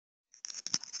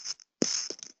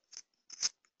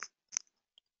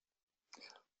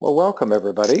Well, welcome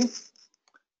everybody.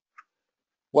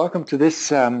 Welcome to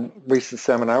this recent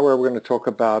seminar where we're going to talk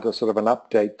about a sort of an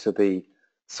update to the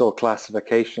soil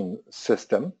classification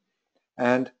system.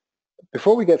 And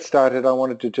before we get started, I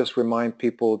wanted to just remind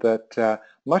people that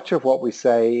much of what we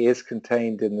say is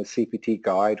contained in the CPT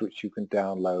guide, which you can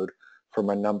download from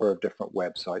a number of different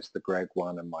websites, the Gregg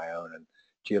one and my own and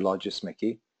Geologist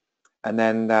Mickey. And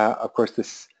then, of course,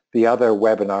 the other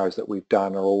webinars that we've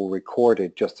done are all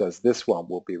recorded, just as this one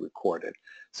will be recorded.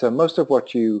 So most of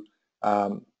what you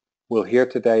will hear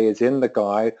today is in the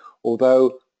guide,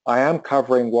 although I am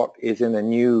covering what is in a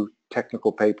new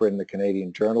technical paper in the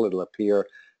Canadian Journal. It'll appear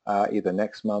either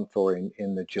next month or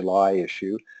in the July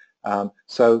issue.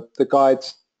 So the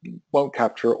guides won't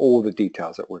capture all the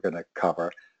details that we're going to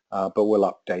cover, but we'll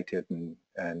update it and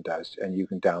you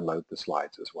can download the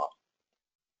slides as well.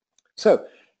 So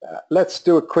let's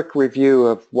do a quick review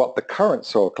of what the current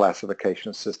soil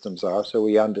classification systems are so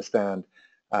we understand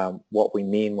what we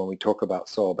mean when we talk about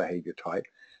soil behavior type.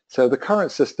 So the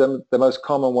current system, the most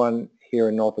common one here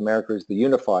in North America, is the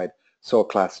Unified Soil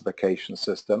Classification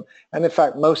System. And in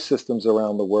fact, most systems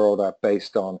around the world are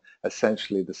based on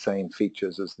essentially the same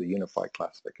features as the Unified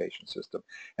Classification System.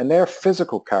 And their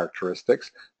physical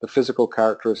characteristics, the physical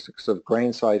characteristics of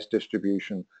grain size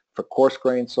distribution for coarse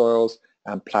grain soils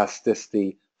and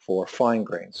plasticity for fine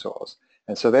grain soils.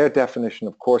 And so their definition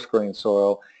of coarse grain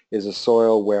soil is a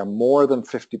soil where more than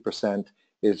 50%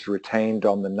 is retained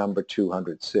on the number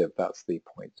 200 sieve. That's the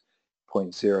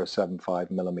 0.075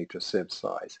 millimeter sieve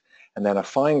size. And then a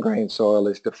fine grain soil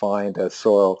is defined as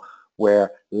soil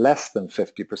where less than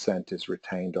 50% is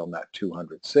retained on that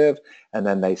 200 sieve, and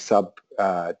then they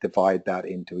divide that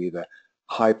into either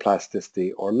high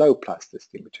plasticity or low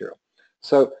plasticity material.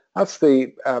 So that's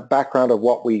the background of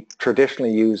what we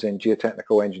traditionally use in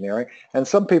geotechnical engineering, and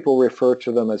some people refer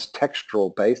to them as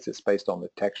textural based. It's based on the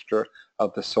texture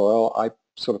of the soil. I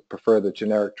sort of prefer the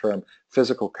generic term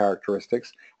physical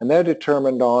characteristics, and they're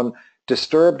determined on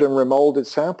disturbed and remolded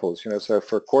samples. So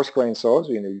for coarse grain soils,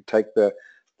 you take the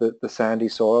sandy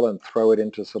soil and throw it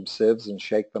into some sieves and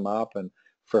shake them up, and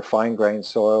for fine grain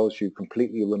soils you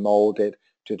completely remold it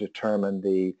to determine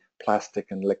the plastic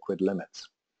and liquid limits.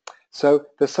 So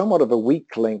there's somewhat of a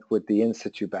weak link with the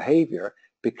in-situ behavior,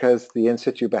 because the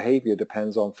in-situ behavior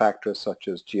depends on factors such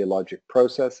as geologic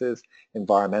processes,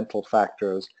 environmental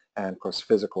factors, and of course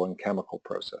physical and chemical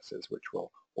processes, which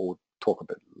we'll talk a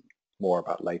bit more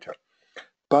about later.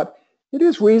 But it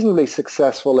is reasonably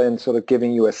successful in sort of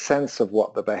giving you a sense of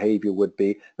what the behavior would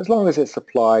be, as long as it's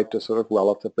applied to sort of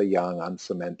relatively young,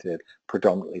 uncemented,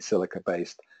 predominantly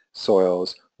silica-based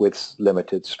soils with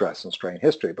limited stress and strain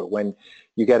history. But when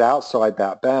you get outside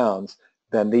that bounds,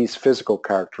 then these physical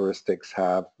characteristics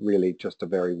have really just a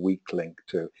very weak link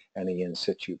to any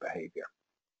in-situ behavior.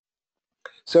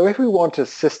 So if we want a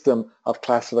system of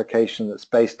classification that's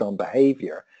based on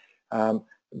behavior,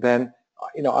 then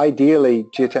ideally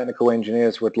geotechnical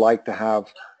engineers would like to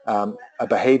have a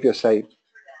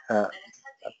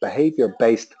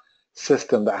behavior-based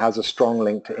system that has a strong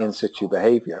link to in-situ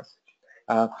behavior.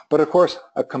 But of course,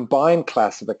 a combined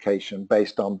classification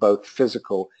based on both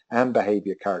physical and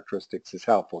behavior characteristics is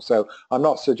helpful. So I'm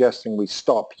not suggesting we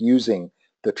stop using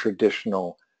the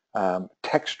traditional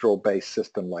textural-based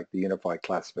system like the Unified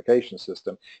Classification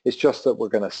System. It's just that we're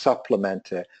going to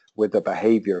supplement it with a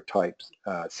behavior type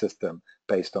system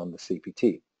based on the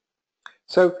CPT.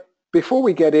 So before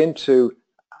we get into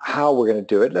how we're going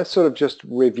to do it, let's sort of just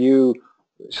review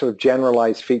sort of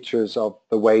generalized features of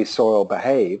the way soil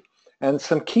behave. And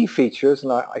some key features,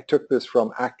 and I took this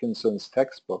from Atkinson's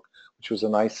textbook, which was a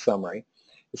nice summary.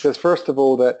 It says, first of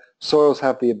all, that soils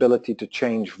have the ability to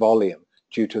change volume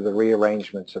due to the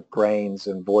rearrangements of grains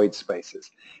and void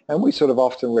spaces. And we sort of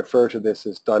often refer to this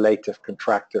as dilative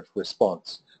contractive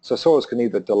response. So soils can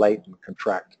either dilate and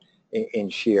contract in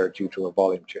shear due to a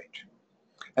volume change.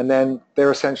 And then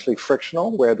they're essentially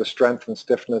frictional, where the strength and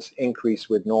stiffness increase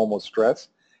with normal stress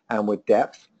and with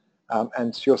depth.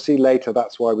 And you'll see later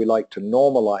that's why we like to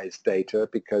normalize data,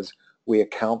 because we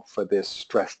account for this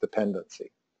stress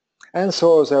dependency. And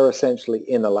soils are essentially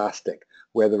inelastic,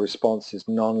 where the response is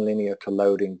nonlinear to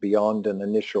loading beyond an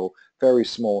initial very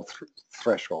small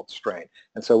threshold strain.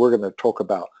 And so we're going to talk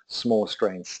about small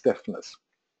strain stiffness.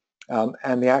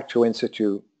 And the actual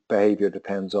in-situ behavior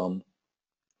depends on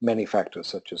many factors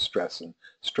such as stress and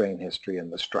strain history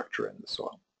and the structure in the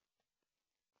soil.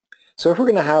 So if we're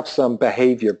going to have some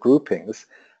behavior groupings,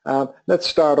 let's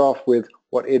start off with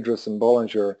what Idris and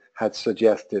Bollinger had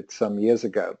suggested some years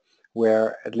ago,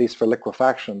 where at least for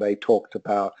liquefaction they talked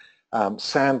about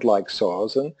sand-like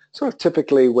soils, and sort of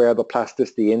typically where the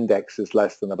plasticity index is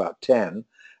less than about 10,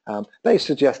 They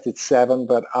suggested 7,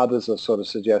 but others have sort of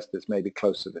suggested it's maybe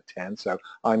closer to 10, so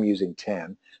I'm using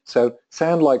 10. So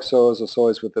sand-like soils are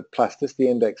soils with the plasticity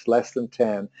index less than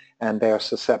 10, and they are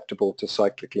susceptible to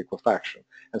cyclic liquefaction.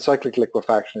 And cyclic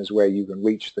liquefaction is where you can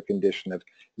reach the condition of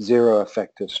zero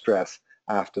effective stress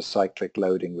after cyclic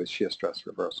loading with shear stress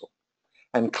reversal.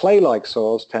 And clay-like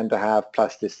soils tend to have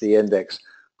plasticity index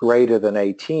greater than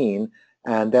 18,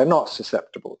 and they're not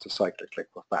susceptible to cyclic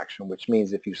liquefaction, which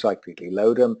means if you cyclically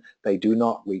load them, they do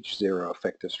not reach zero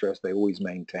effective stress. They always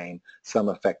maintain some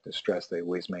effective stress. They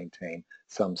always maintain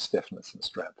some stiffness and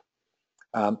strength.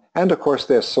 And of course,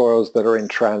 there's soils that are in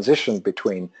transition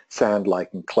between sand-like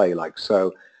and clay-like.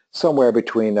 So somewhere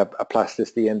between a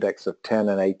plasticity index of 10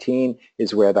 and 18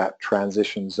 is where that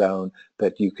transition zone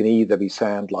that you can either be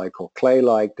sand-like or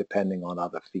clay-like depending on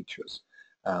other features,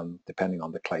 depending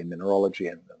on the clay mineralogy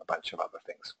and a bunch of other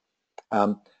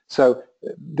things. So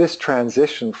this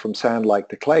transition from sand-like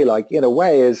to clay-like in a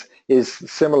way is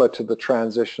similar to the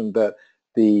transition that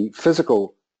the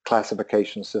physical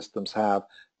classification systems have,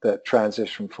 that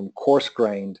transition from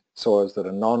coarse-grained soils that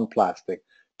are non-plastic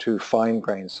to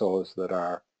fine-grained soils that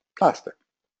are plastic.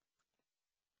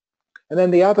 And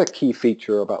then the other key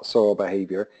feature about soil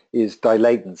behavior is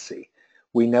dilatancy.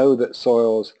 We know that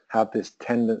soils have this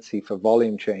tendency for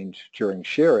volume change during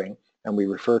shearing, and we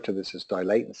refer to this as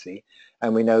dilatancy.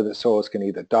 And we know that soils can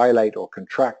either dilate or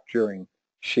contract during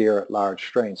shear at large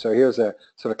strain. So here's a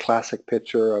sort of classic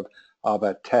picture of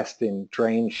a test in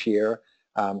drain shear,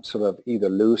 sort of either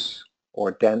loose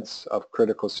or dense of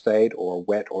critical state, or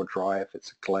wet or dry if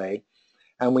it's a clay.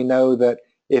 And we know that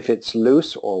if it's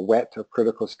loose or wet of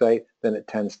critical state, then it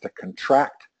tends to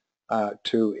contract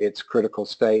to its critical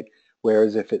state,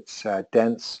 whereas if it's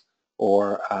dense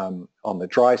or on the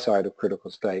dry side of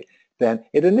critical state, then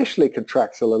it initially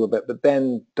contracts a little bit, but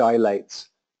then dilates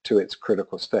to its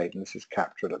critical state. And this is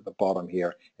captured at the bottom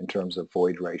here in terms of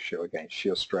void ratio against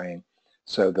shear strain.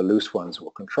 So the loose ones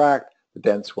will contract, the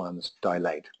dense ones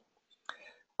dilate.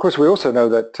 Of course, we also know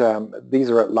that these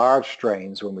are at large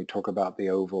strains when we talk about the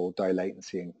overall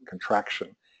dilatancy and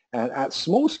contraction. And at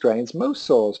small strains, most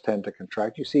soils tend to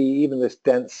contract. You see even this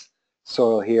dense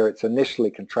soil here, it's initially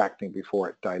contracting before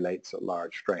it dilates at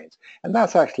large strains. And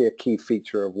that's actually a key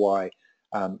feature of why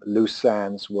loose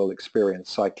sands will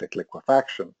experience cyclic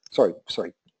liquefaction.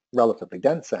 Relatively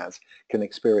dense sands can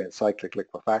experience cyclic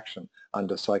liquefaction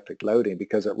under cyclic loading,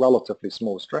 because at relatively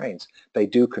small strains, they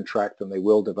do contract and they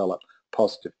will develop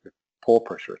positive pore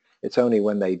pressure. It's only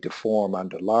when they deform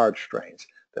under large strains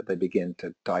that they begin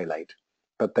to dilate,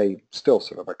 but they still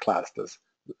sort of are classed as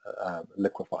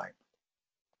liquefying.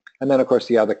 And then of course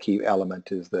the other key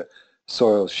element is the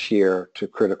soil's shear to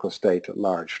critical state at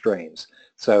large strains.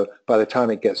 So by the time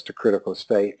it gets to critical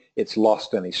state, it's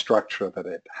lost any structure that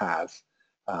it has,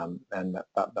 and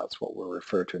that's what we'll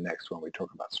refer to next when we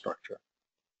talk about structure.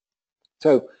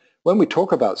 So when we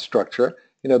talk about structure,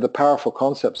 you know, the powerful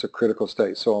concepts of critical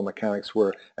state soil mechanics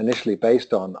were initially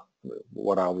based on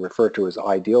what I'll refer to as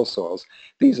ideal soils.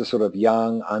 These are sort of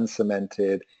young,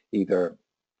 uncemented, either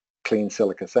clean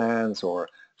silica sands or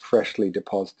freshly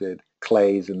deposited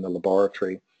clays in the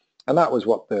laboratory. And that was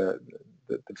what the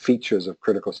features of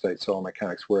critical state soil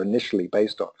mechanics were initially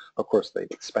based on. Of course, they've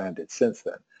expanded since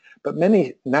then. But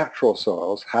many natural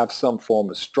soils have some form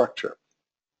of structure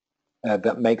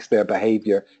that makes their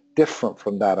behavior different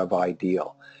from that of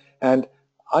ideal. And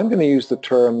I'm going to use the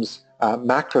terms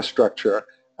macrostructure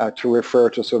to refer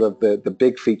to sort of the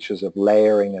big features of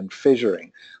layering and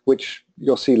fissuring, which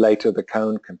you'll see later the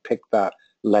cone can pick that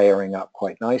layering up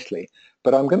quite nicely.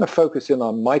 But I'm going to focus in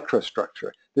on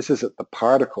microstructure. This is at the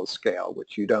particle scale,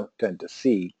 which you don't tend to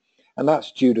see. And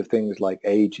that's due to things like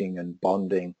aging and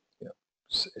bonding, you know,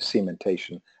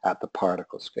 cementation at the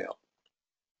particle scale.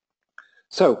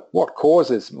 So what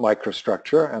causes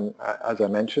microstructure? And as I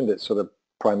mentioned, it's sort of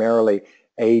primarily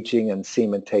aging and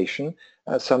cementation.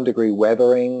 Some degree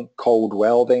weathering, cold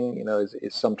welding, you know,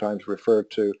 is sometimes referred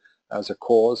to as a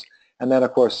cause. And then,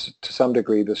 of course, to some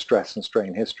degree, the stress and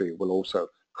strain history will also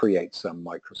create some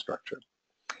microstructure.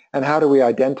 And how do we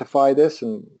identify this?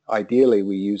 And ideally,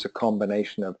 we use a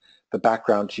combination of the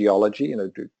background geology, you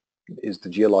know, is the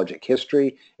geologic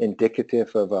history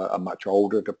indicative of a much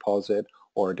older deposit,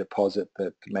 or a deposit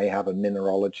that may have a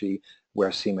mineralogy where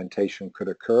cementation could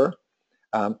occur.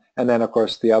 And then, of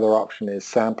course, the other option is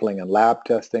sampling and lab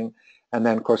testing. And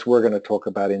then, of course, we're going to talk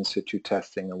about in situ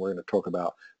testing, and we're going to talk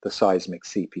about the seismic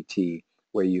CPT,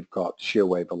 where you've got shear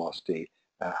wave velocity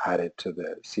added to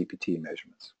the CPT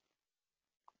measurements.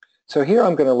 So here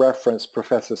I'm going to reference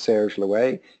Professor Serge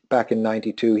Louet. Back in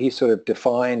 '92, he sort of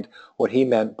defined what he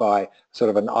meant by sort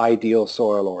of an ideal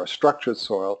soil or a structured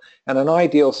soil. And an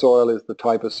ideal soil is the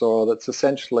type of soil that's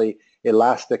essentially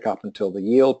elastic up until the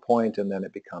yield point, and then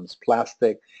it becomes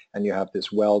plastic, and you have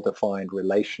this well-defined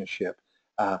relationship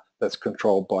that's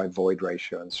controlled by void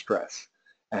ratio and stress.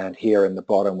 And here in the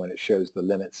bottom, when it shows the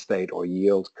limit state or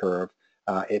yield curve,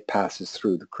 it passes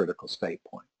through the critical state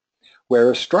point.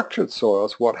 Whereas structured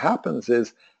soils, what happens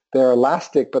is they're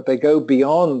elastic, but they go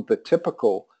beyond the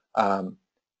typical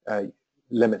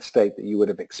limit state that you would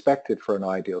have expected for an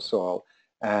ideal soil,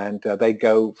 and they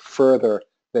go further.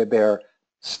 They're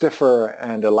stiffer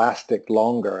and elastic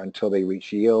longer until they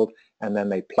reach yield, and then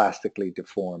they plastically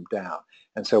deform down.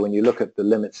 And so when you look at the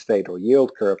limit state or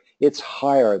yield curve, it's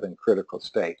higher than critical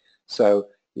state. So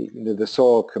the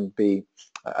soil can be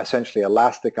essentially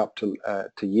elastic up to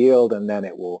yield, and then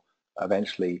it will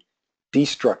eventually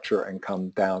destructure and come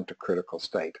down to critical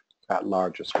state at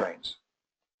larger strains.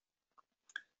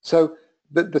 So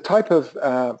the type of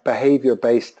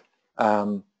behavior-based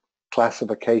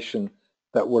classification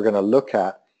that we're going to look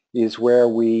at is where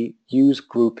we use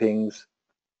groupings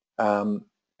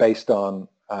based on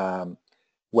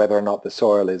whether or not the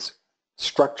soil is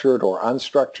structured or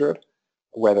unstructured,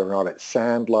 whether or not it's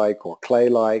sand-like or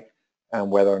clay-like, and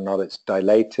whether or not it's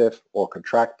dilative or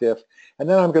contractive. And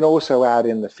then I'm going to also add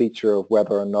in the feature of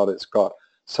whether or not it's got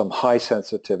some high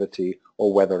sensitivity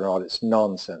or whether or not it's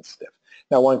non-sensitive.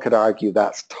 Now, one could argue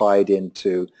that's tied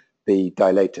into the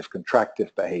dilative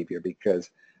contractive behavior, because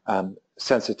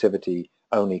sensitivity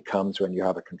only comes when you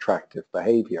have a contractive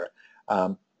behavior.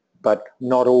 But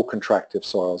not all contractive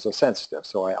soils are sensitive,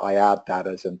 so I add that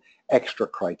as an extra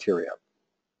criteria.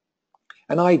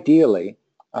 And ideally,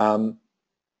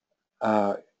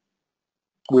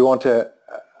 we want a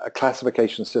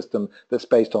classification system that's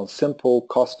based on simple,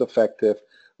 cost-effective,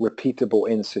 repeatable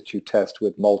in situ test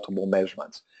with multiple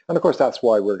measurements. And of course, that's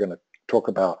why we're going to talk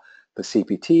about the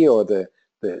CPT, or the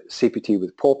CPT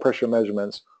with pore pressure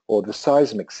measurements, or the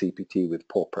seismic CPT with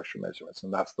pore pressure measurements.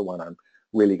 And that's the one I'm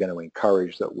really going to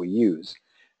encourage that we use.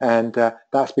 And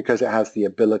that's because it has the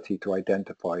ability to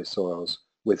identify soils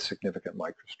with significant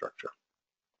microstructure.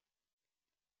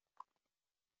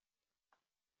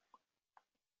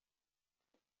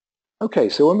 Okay,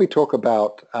 so when we talk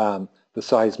about the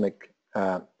seismic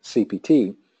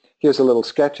CPT, here's a little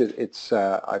sketch.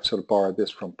 I've sort of borrowed this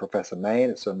from Professor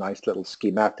Main. It's a nice little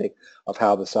schematic of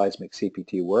how the seismic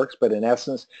CPT works, but in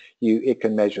essence, it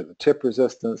can measure the tip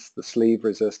resistance, the sleeve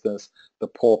resistance, the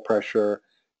pore pressure.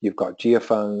 You've got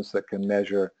geophones that can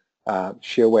measure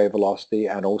shear wave velocity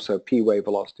and also P wave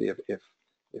velocity if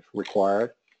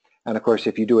required. And of course,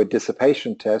 if you do a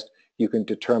dissipation test, you can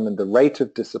determine the rate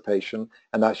of dissipation,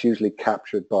 and that's usually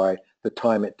captured by the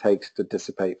time it takes to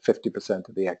dissipate 50%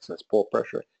 of the excess pore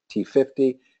pressure,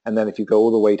 T50. And then if you go all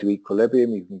the way to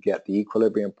equilibrium, you can get the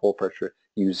equilibrium pore pressure,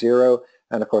 U0.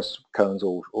 And of course, cones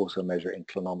also measure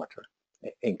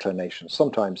inclination,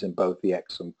 sometimes in both the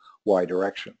X and Y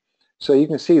direction. So you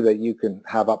can see that you can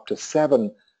have up to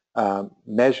 7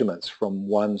 measurements from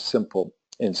one simple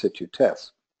in situ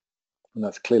test. And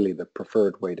that's clearly the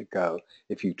preferred way to go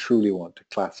if you truly want to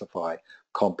classify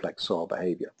complex soil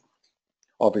behavior.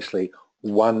 Obviously,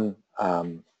 one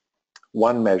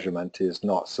measurement is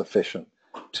not sufficient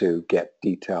to get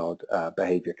detailed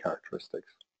behavior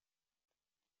characteristics.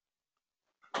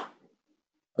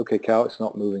 Okay, Cal, it's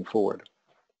not moving forward.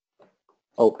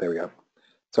 Oh, there we go.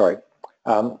 Sorry.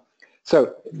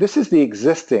 So this is the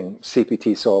existing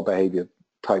CPT soil behavior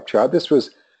type chart. This was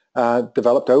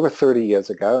developed over 30 years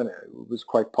ago, and it was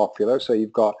quite popular. So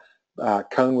you've got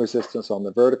cone resistance on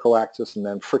the vertical axis, and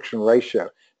then friction ratio.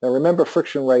 Now remember,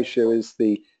 friction ratio is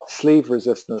the sleeve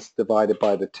resistance divided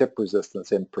by the tip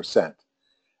resistance in percent.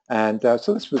 And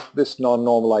so this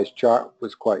non-normalized chart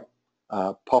was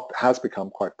has become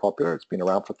quite popular. It's been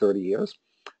around for 30 years.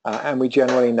 And we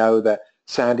generally know that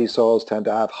sandy soils tend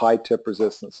to have high tip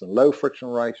resistance and low friction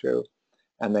ratio,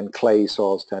 and then clay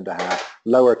soils tend to have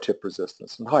lower tip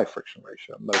resistance and high friction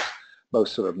ratio.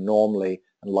 Most sort of normally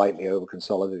and lightly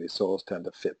over-consolidated soils tend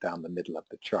to fit down the middle of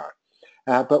the chart.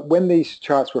 But when these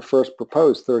charts were first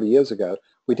proposed 30 years ago,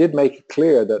 we did make it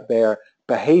clear that they're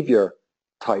behavior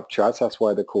type charts. That's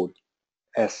why they're called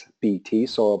SBT,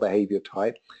 soil behavior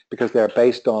type, because they're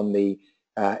based on the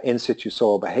in situ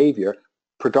soil behavior,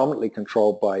 predominantly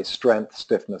controlled by strength,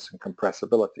 stiffness, and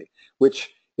compressibility,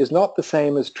 which is not the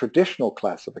same as traditional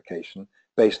classification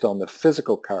based on the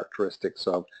physical characteristics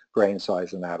of grain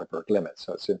size and Atterberg limits.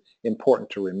 So it's important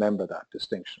to remember that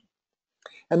distinction.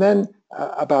 And then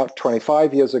about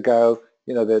 25 years ago,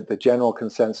 the general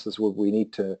consensus was we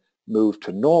need to moved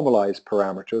to normalized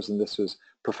parameters, and this was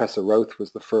Professor Roth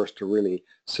was the first to really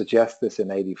suggest this in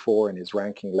 '84 in his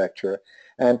ranking lecture,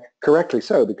 and correctly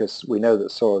so, because we know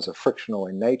that soils are frictional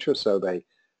in nature, so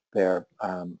their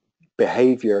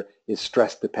behavior is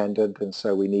stress dependent, and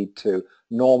so we need to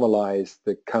normalize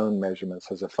the cone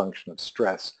measurements as a function of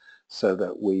stress so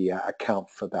that we account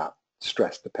for that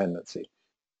stress dependency.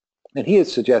 And he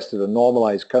has suggested a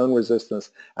normalized cone resistance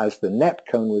as the net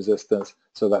cone resistance,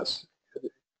 so that's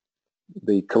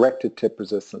the corrected tip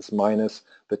resistance minus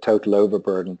the total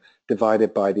overburden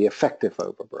divided by the effective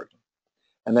overburden.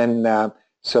 And then,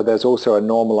 so there's also a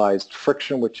normalized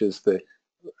friction, which is the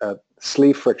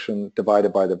sleeve friction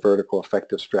divided by the vertical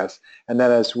effective stress. And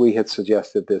then, as we had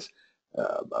suggested, this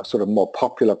a sort of more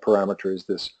popular parameter is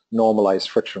this normalized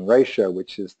friction ratio,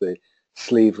 which is the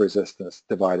sleeve resistance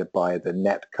divided by the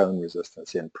net cone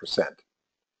resistance in percent.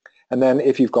 And then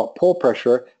if you've got pore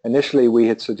pressure, initially we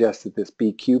had suggested this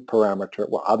BQ parameter,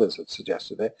 well, others had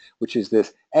suggested it, which is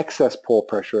this excess pore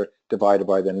pressure divided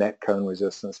by the net cone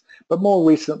resistance. But more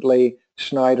recently,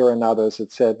 Schneider and others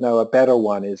had said, no, a better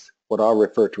one is what I'll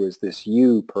refer to as this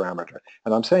U parameter.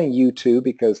 And I'm saying U2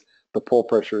 because the pore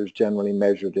pressure is generally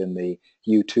measured in the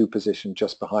U2 position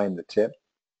just behind the tip.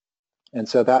 And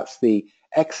so that's the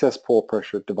excess pore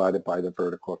pressure divided by the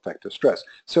vertical effective stress.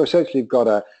 So essentially you've got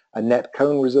a net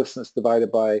cone resistance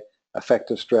divided by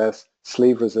effective stress,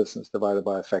 sleeve resistance divided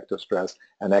by effective stress,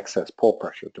 and excess pore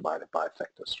pressure divided by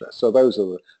effective stress. So those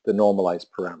are the normalized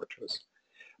parameters.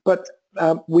 But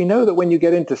we know that when you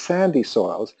get into sandy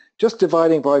soils, just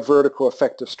dividing by vertical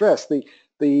effective stress,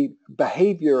 the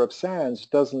behavior of sands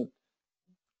doesn't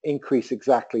increase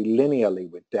exactly linearly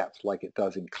with depth like it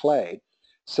does in clay.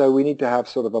 So we need to have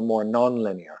sort of a more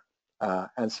nonlinear.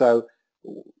 And so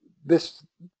this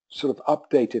sort of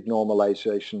updated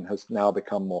normalization has now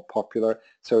become more popular.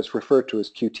 So it's referred to as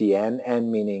QTN,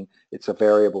 N meaning it's a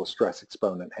variable stress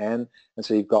exponent N. And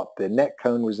so you've got the net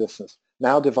cone resistance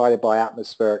now divided by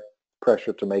atmospheric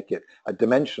pressure to make it a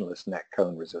dimensionless net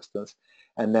cone resistance.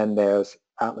 And then there's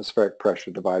atmospheric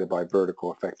pressure divided by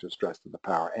vertical effective stress to the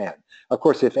power N. Of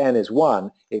course, if N is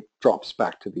 1, it drops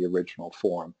back to the original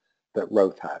form that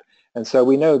Roth had. And so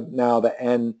we know now that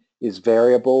N is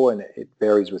variable and it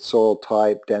varies with soil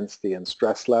type, density, and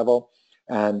stress level,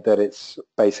 and that it's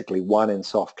basically 1 in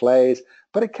soft clays,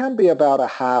 but it can be about a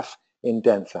half in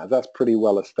dense sands. That's pretty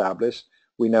well established.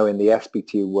 We know in the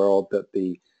SBT world that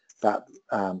that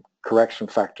correction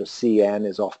factor Cn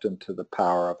is often to the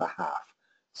power of a half.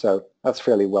 So that's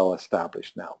fairly well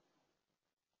established now.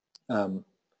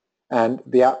 And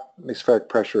the atmospheric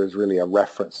pressure is really a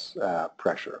reference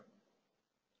pressure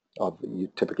of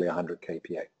typically 100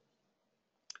 kPa.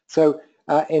 So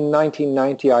in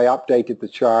 1990, I updated the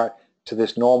chart to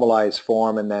this normalized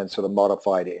form and then sort of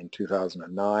modified it in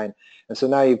 2009. And so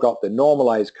now you've got the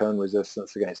normalized cone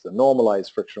resistance against the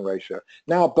normalized friction ratio,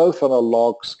 now both on a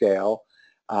log scale,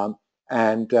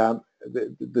 and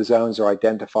the zones are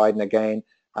identified. And again,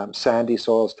 sandy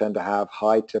soils tend to have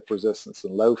high tip resistance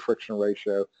and low friction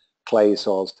ratio. Clay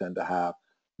soils tend to have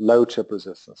low tip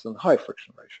resistance and high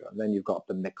friction ratio. And then you've got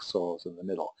the mixed soils in the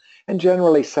middle. And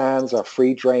generally sands are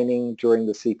free draining during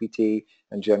the CPT,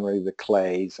 and generally the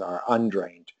clays are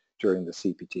undrained during the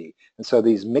CPT. And so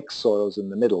these mixed soils in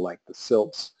the middle, like the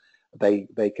silts, they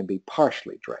can be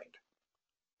partially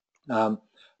drained.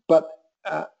 But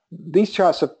these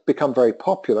charts have become very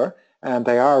popular, and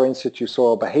they are in situ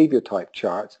soil behavior type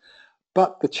charts.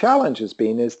 But the challenge has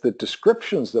been is the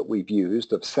descriptions that we've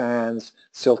used of sands,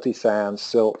 silty sands,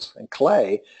 silts, and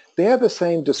clay, they're the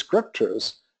same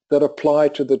descriptors that apply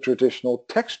to the traditional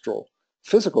textural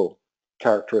physical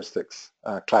characteristics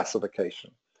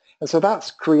classification. And so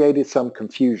that's created some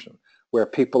confusion where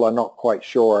people are not quite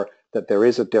sure that there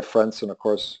is a difference. And of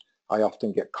course, I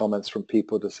often get comments from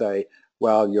people to say,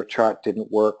 well, your chart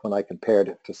didn't work when I compared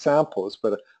it to samples,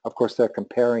 but of course they're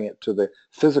comparing it to the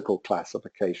physical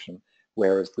classification,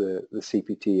 whereas the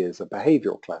CPT is a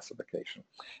behavioral classification.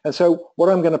 And so what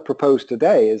I'm going to propose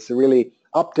today is really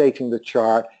updating the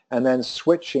chart and then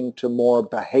switching to more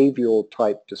behavioral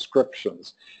type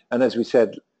descriptions. And as we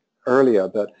said earlier,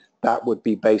 that would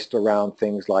be based around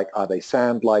things like, are they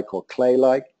sand-like or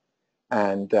clay-like?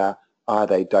 And are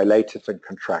they dilative and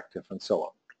contractive, and so on.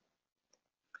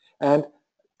 And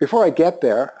before I get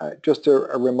there, just a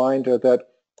reminder that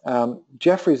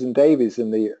Jeffries and Davies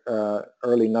in the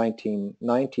early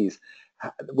 1990s,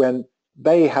 when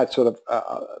they had sort of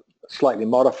a slightly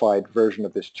modified version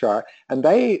of this chart, and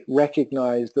they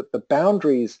recognized that the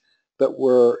boundaries that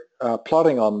were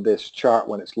plotting on this chart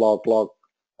when it's log-log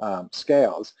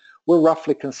scales were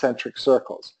roughly concentric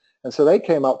circles. And so they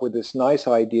came up with this nice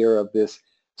idea of this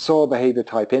soil behavior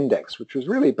type index, which was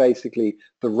really basically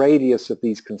the radius of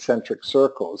these concentric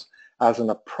circles as an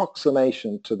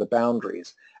approximation to the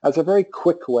boundaries, as a very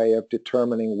quick way of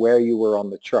determining where you were on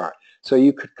the chart. So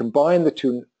you could combine the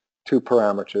two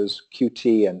parameters,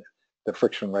 QT and the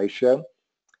friction ratio,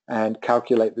 and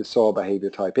calculate the soil behavior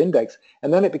type index,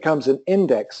 and then it becomes an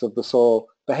index of the soil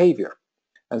behavior.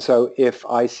 And so if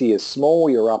IC is small,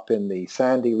 you're up in the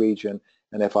sandy region,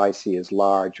 and if IC is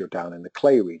large, you're down in the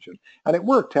clay region. And it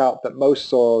worked out that most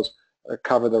soils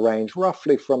cover the range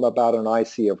roughly from about an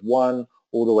IC of 1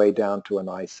 all the way down to an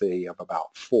IC of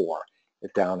about 4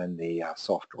 down in the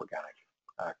soft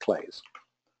organic clays.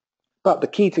 But the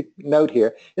key to note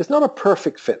here, it's not a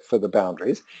perfect fit for the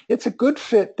boundaries. It's a good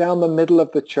fit down the middle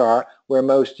of the chart where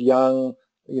most young,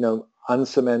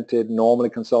 uncemented, normally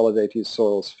consolidated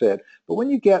soils fit. But when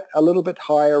you get a little bit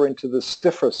higher into the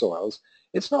stiffer soils,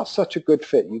 it's not such a good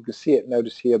fit. You can see it,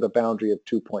 notice here, the boundary of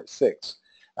 2.6.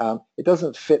 It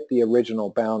doesn't fit the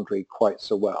original boundary quite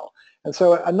so well. And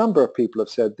so a number of people have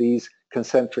said these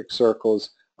concentric circles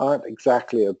aren't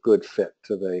exactly a good fit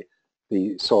to the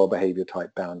soil behavior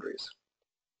type boundaries.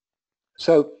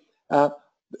 So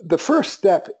the first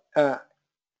step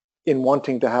in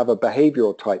wanting to have a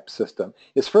behavioral type system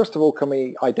is, first of all, can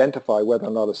we identify whether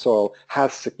or not a soil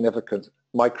has significant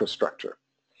microstructure?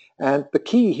 And the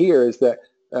key here is that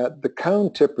the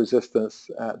cone tip resistance,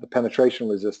 the penetration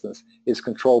resistance, is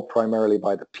controlled primarily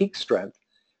by the peak strength,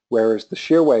 whereas the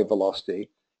shear wave velocity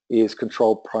is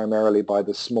controlled primarily by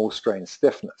the small strain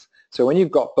stiffness. So when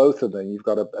you've got both of them, you've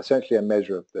got essentially a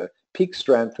measure of the peak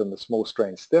strength and the small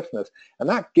strain stiffness, and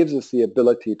that gives us the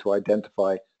ability to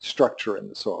identify structure in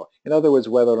the soil. In other words,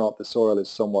 whether or not the soil is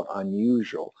somewhat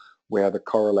unusual, where the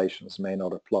correlations may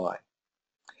not apply.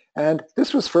 And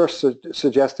this was first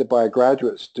suggested by a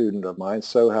graduate student of mine,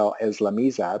 Sohail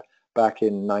Eslamizad, back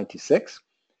in '96,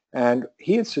 and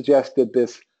he had suggested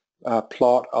this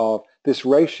plot of this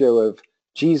ratio of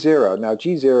G0. Now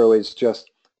G0 is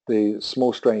just the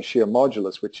small strain shear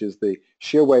modulus, which is the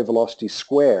shear wave velocity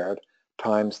squared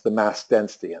times the mass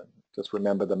density. And just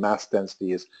remember, the mass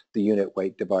density is the unit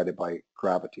weight divided by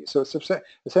gravity. So it's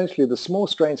essentially the small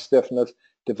strain stiffness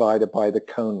divided by the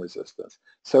cone resistance.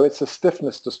 So it's a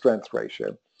stiffness to strength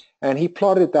ratio. And he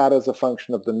plotted that as a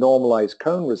function of the normalized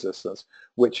cone resistance,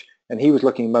 and he was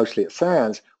looking mostly at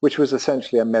sands, which was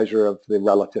essentially a measure of the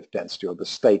relative density or the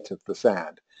state of the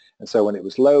sand. And so when it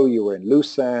was low, you were in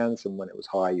loose sands, and when it was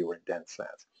high, you were in dense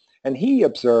sands. And he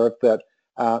observed that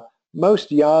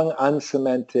most young,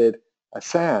 uncemented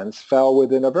sands fell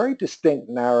within a very distinct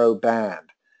narrow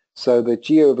band. So the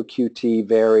G over QT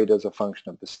varied as a function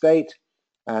of the state,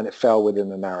 and it fell within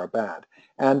the narrow band.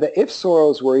 And that if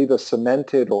soils were either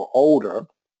cemented or older,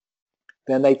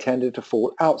 then they tended to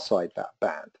fall outside that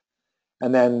band.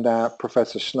 And then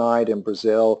Professor Schneid in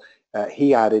Brazil,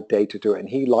 he added data to it, and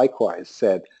he likewise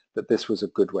said that this was a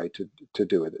good way to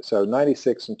do it. So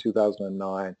 '96 and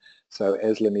 2009, so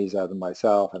Eslamizad and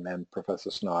myself, and then Professor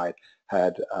Schneid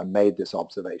had made this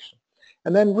observation.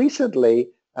 And then recently,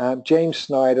 James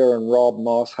Snyder and Rob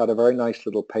Moss had a very nice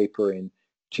little paper in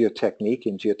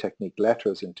Geotechnique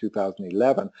Letters in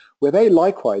 2011, where they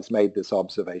likewise made this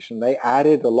observation. They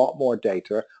added a lot more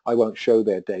data. I won't show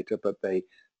their data, but they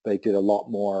did a lot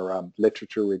more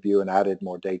literature review and added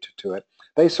more data to it.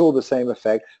 They saw the same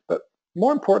effect, but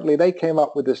more importantly, they came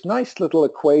up with this nice little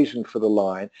equation for the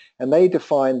line, and they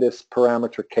defined this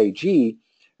parameter Kg,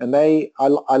 and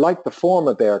I like the form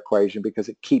of their equation because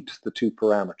it keeps the two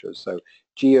parameters. So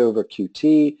G over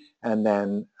Qt, and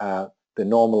then the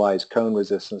normalized cone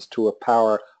resistance to a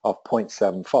power of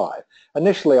 0.75.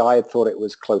 Initially, I had thought it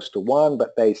was close to 1,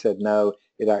 but they said no,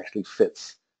 it actually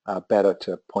fits better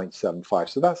to 0.75.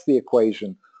 So that's the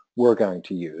equation we're going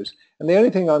to use. And the only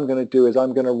thing I'm going to do is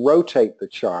I'm going to rotate the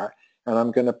chart, and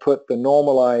I'm going to put the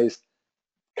normalized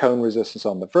cone resistance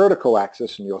on the vertical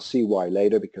axis, and you'll see why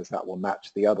later because that will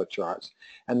match the other charts.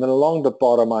 And then along the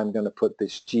bottom, I'm going to put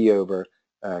this G over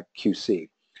QC.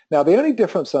 Now, the only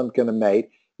difference I'm going to make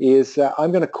is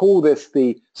I'm going to call this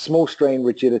the small strain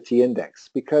rigidity index,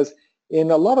 because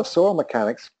in a lot of soil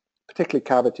mechanics, particularly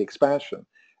cavity expansion,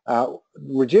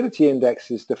 rigidity index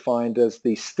is defined as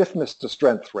the stiffness to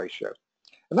strength ratio.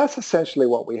 And that's essentially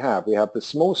what we have. We have the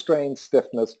small strain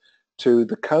stiffness to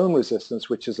the cone resistance,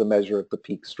 which is a measure of the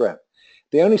peak strength.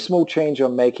 The only small change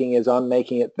I'm making is I'm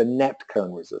making it the net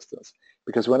cone resistance,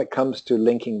 because when it comes to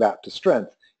linking that to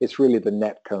strength, it's really the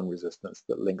net cone resistance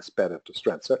that links better to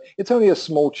strength. So it's only a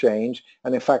small change,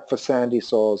 and in fact for sandy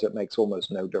soils it makes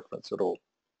almost no difference at all.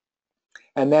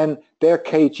 And then their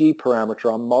Kg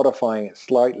parameter, I'm modifying it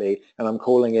slightly, and I'm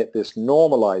calling it this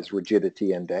normalized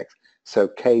rigidity index, so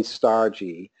K star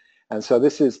G. And so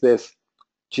this is this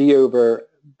G over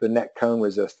the net cone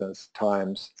resistance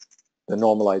times the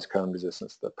normalized cone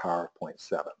resistance to the power of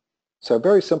 0.7. So a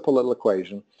very simple little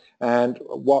equation. And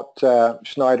what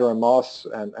Schneider and Moss,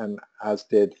 and as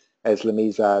did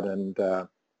Eslamizad and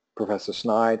Professor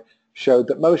Schneid, showed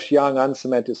that most young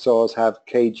uncemented soils have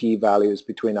Kg values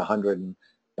between 100 and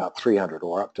about 300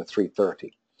 or up to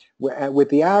 330, with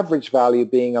the average value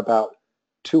being about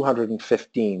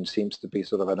 215 seems to be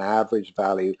sort of an average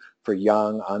value for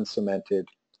young uncemented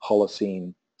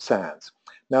Holocene sands.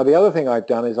 Now the other thing I've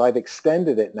done is I've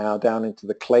extended it now down into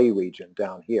the clay region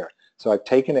down here. So I've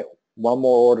taken it one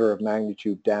more order of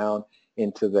magnitude down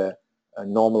into the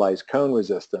normalized cone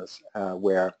resistance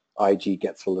where Ig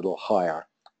gets a little higher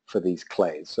for these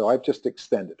clays. So I've just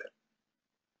extended it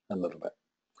a little bit.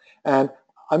 And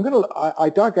I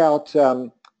dug out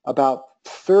about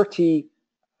 30,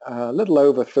 a little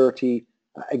over 30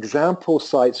 example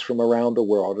sites from around the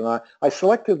world. And I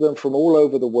selected them from all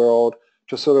over the world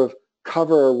to sort of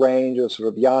cover a range of sort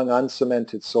of young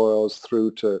uncemented soils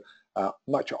through to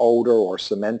much older or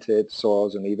cemented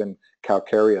soils and even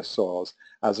calcareous soils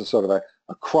as a sort of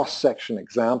a cross-section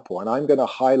example. And I'm going to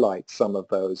highlight some of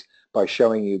those by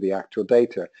showing you the actual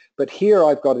data. But here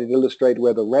I've got it illustrated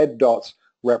where the red dots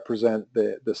represent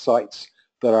the sites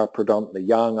that are predominantly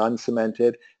young,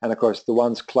 uncemented, and of course the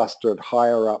ones clustered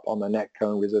higher up on the net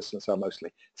cone resistance are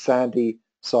mostly sandy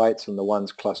sites, and the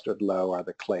ones clustered low are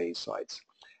the clay sites.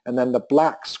 And then the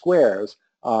black squares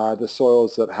are the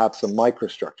soils that have some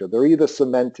microstructure. They're either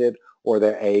cemented or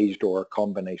they're aged or a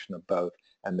combination of both,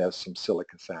 and there's some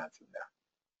silica sands in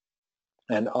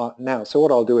there. And now, so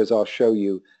what I'll do is I'll show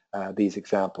you these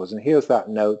examples. And here's that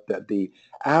note that the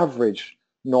average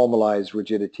normalized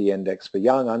rigidity index for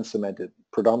young uncemented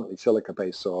predominantly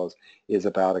silica-based soils is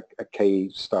about a K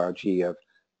star G of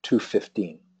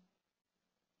 215.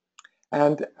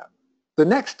 And the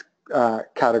next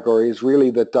category is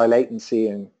really the dilatancy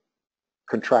and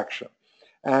contraction.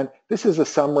 And this is a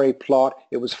summary plot.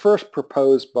 It was first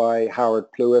proposed by Howard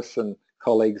Plewis and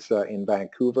colleagues in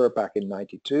Vancouver back in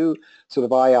 '92. Sort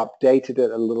of I updated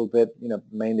it a little bit,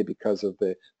 mainly because of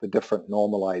the different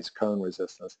normalized cone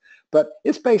resistance. But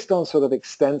it's based on sort of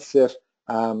extensive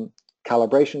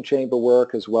calibration chamber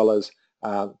work, as well as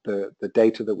the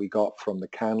data that we got from the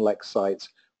CanLEC sites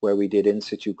where we did in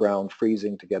situ ground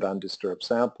freezing to get undisturbed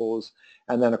samples.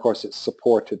 And then of course it's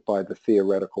supported by the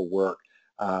theoretical work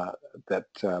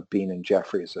that Bean and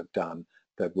Jeffries have done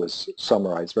that was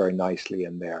summarized very nicely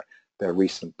in their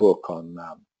recent book on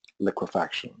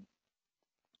liquefaction.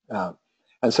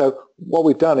 And so what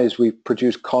we've done is we've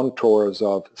produced contours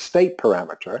of state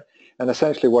parameter, and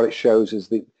essentially what it shows is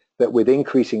that with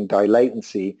increasing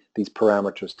dilatancy, these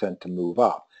parameters tend to move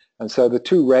up. And so the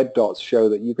two red dots show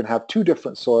that you can have two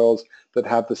different soils that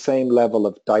have the same level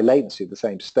of dilatancy, the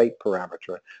same state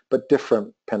parameter, but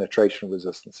different penetration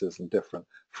resistances and different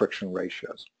friction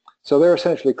ratios. So they're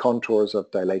essentially contours of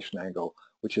dilation angle,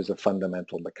 which is a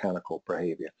fundamental mechanical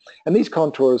behavior. And these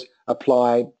contours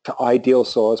apply to ideal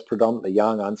soils, predominantly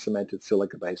young, uncemented,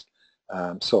 silica-based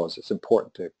soils. It's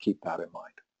important to keep that in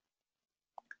mind.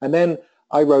 And then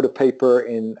I wrote a paper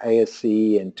in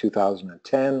ASC in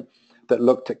 2010 that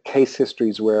looked at case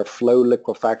histories where flow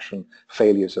liquefaction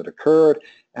failures had occurred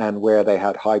and where they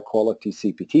had high quality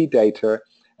CPT data.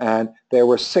 And there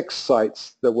were 6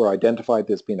 sites that were identified.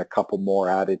 There's been a couple more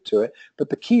added to it. But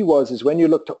the key is when you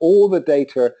looked at all the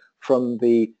data from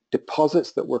the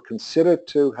deposits that were considered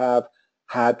to have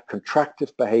had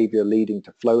contractive behavior leading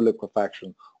to flow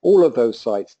liquefaction, all of those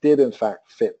sites did in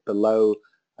fact fit below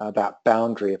that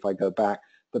boundary. If I go back,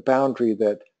 the boundary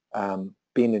that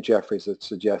Bean and Jeffries had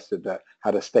suggested that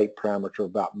had a state parameter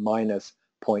of about minus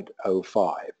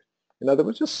 0.05. In other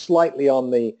words, just slightly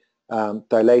on the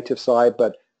dilative side,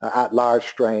 but at large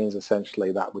strains,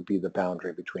 essentially, that would be the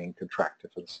boundary between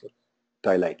contractive and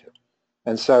dilative.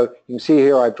 And so you can see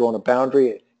here I've drawn a boundary.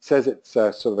 It says it's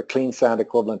sort of a clean sand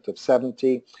equivalent of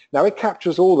 70. Now it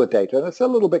captures all the data, and it's a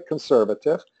little bit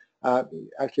conservative.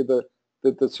 Actually,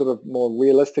 the sort of more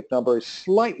realistic number is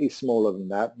slightly smaller than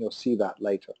that, and you'll see that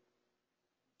later.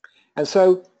 And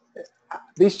so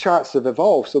these charts have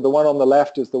evolved. So the one on the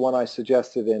left is the one I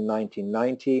suggested in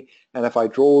 1990. And if I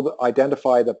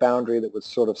identify the boundary that would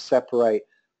sort of separate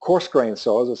coarse-grained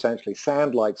soils, essentially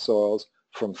sand-like soils,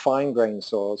 from fine-grained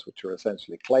soils, which are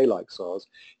essentially clay-like soils,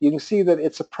 you can see that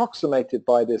it's approximated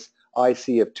by this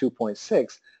IC of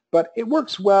 2.6. But it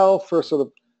works well for sort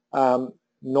of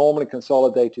normally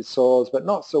consolidated soils, but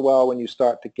not so well when you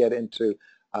start to get into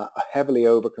heavily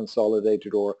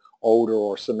over-consolidated or older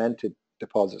or cemented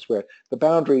deposits where the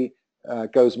boundary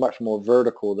goes much more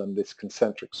vertical than this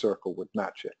concentric circle would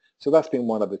match it. So that's been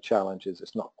one of the challenges.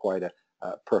 It's not quite a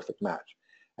perfect match.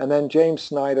 And then James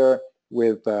Snyder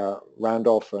with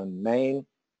Randolph and Main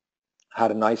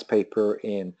had a nice paper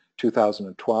in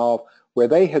 2012 where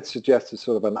they had suggested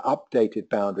sort of an updated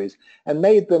boundaries and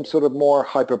made them sort of more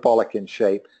hyperbolic in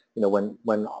shape. You know,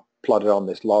 when plotted on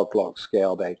this log-log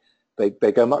scale, they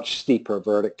go much steeper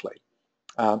vertically.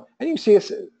 And you can see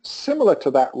it's similar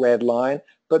to that red line,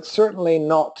 but certainly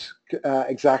not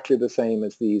exactly the same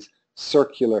as these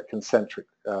circular concentric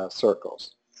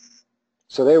circles.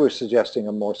 So they were suggesting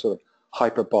a more sort of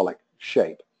hyperbolic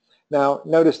shape. Now,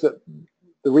 notice that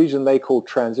the region they called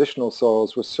transitional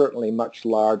soils was certainly much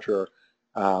larger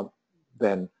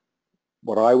than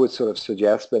what I would sort of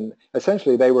suggest, and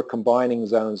essentially they were combining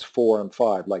zones 4 and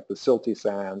 5, like the silty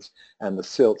sands and the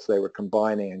silts. They were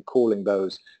combining and calling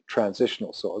those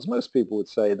transitional soils. Most people would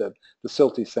say that the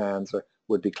silty sands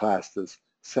would be classed as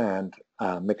sand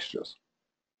mixtures.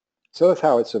 So that's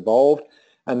how it's evolved,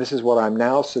 and this is what I'm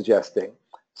now suggesting.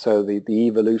 So the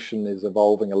evolution is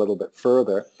evolving a little bit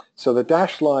further. So the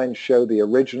dashed lines show the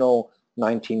original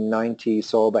 1990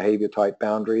 soil behavior type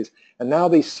boundaries, and now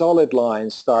these solid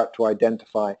lines start to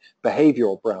identify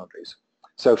behavioral boundaries.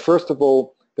 So first of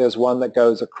all, there's one that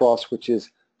goes across, which is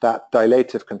that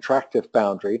dilative contractive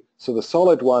boundary. So the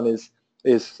solid one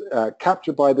is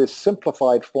captured by this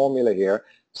simplified formula here.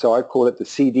 So I call it the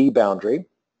CD boundary.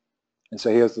 And so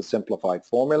here's the simplified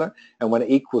formula. And when it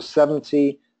equals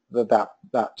 70, that's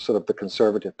sort of the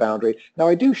conservative boundary. Now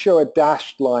I do show a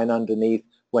dashed line underneath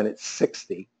when it's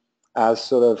 60 as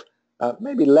sort of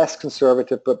maybe less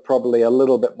conservative, but probably a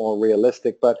little bit more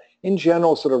realistic. But in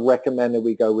general, sort of recommended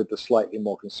we go with the slightly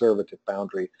more conservative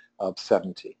boundary of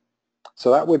 70.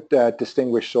 So that would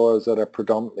distinguish soils that are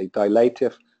predominantly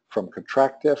dilative from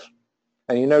contractive.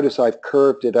 And you notice I've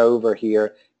curved it over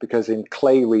here because in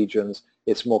clay regions,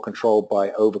 it's more controlled by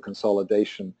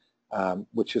overconsolidation,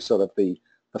 which is sort of the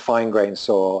fine-grained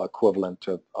soil equivalent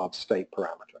of state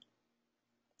parameter.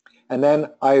 And then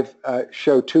I've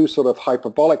showed two sort of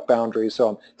hyperbolic boundaries. So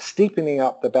I'm steepening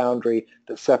up the boundary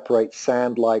that separates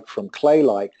sand-like from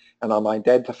clay-like, and I'm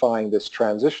identifying this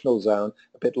transitional zone,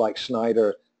 a bit like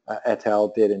Snyder et al.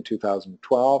 Did in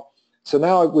 2012. So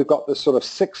now we've got this sort of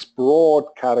 6 broad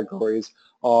categories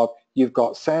of you've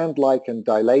got sand-like and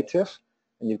dilative,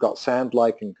 and you've got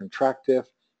sand-like and contractive,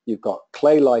 you've got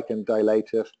clay-like and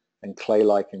dilative, and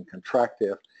clay-like and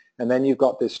contractive, and then you've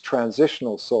got this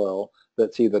transitional soil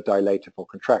that's either dilative or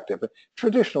contractive. But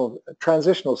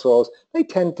transitional soils, they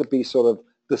tend to be sort of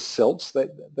the silts. They're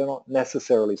not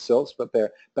necessarily silts, but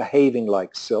they're behaving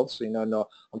like silts. So, you know, no,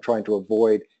 I'm trying to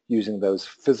avoid using those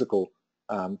physical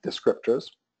descriptors.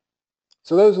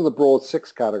 So those are the broad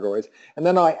 6 categories. And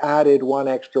then I added one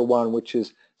extra one, which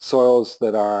is soils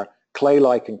that are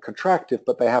clay-like and contractive,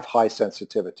 but they have high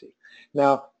sensitivity.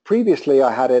 Now, previously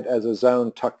I had it as a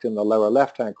zone tucked in the lower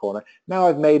left-hand corner. Now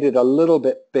I've made it a little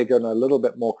bit bigger and a little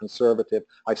bit more conservative.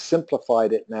 I've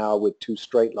simplified it now with 2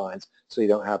 straight lines so you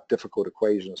don't have difficult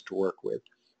equations to work with.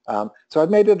 So I've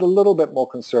made it a little bit more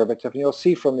conservative, and you'll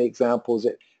see from the examples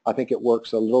I think it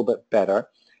works a little bit better.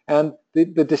 And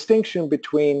the distinction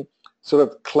between sort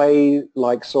of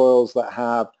clay-like soils that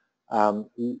have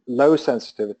low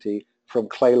sensitivity from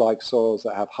clay-like soils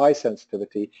that have high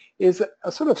sensitivity is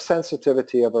a sort of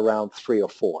sensitivity of around 3 or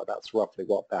 4. That's roughly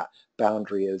what that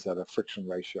boundary is at a friction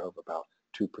ratio of about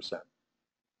 2%.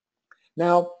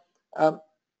 Now,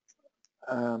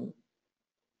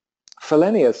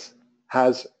 Felenius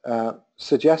has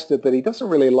suggested that he doesn't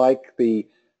really like the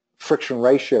friction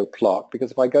ratio plot,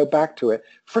 because if I go back to it,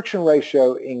 friction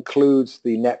ratio includes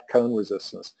the net cone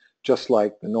resistance, just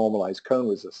like the normalized cone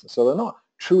resistance. So they're not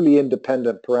truly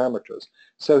independent parameters.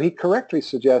 So he correctly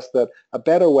suggests that a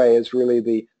better way is really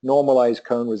the normalized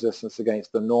cone resistance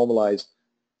against the normalized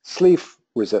sleeve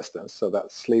resistance. So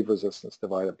that's sleeve resistance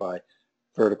divided by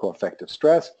vertical effective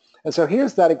stress. And so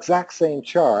here's that exact same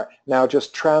chart, now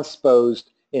just transposed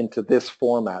into this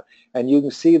format. And you can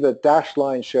see the dashed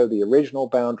lines show the original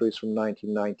boundaries from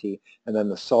 1990, and then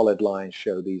the solid lines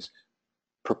show these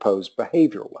proposed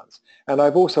behavioral ones. And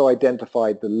I've also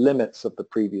identified the limits of the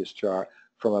previous chart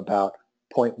from about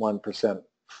 0.1%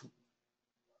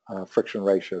 friction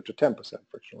ratio to 10%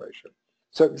 friction ratio.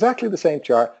 So exactly the same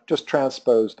chart, just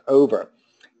transposed over.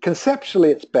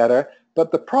 Conceptually it's better,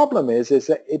 but the problem is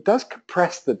that it does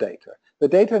compress the data. The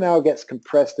data now gets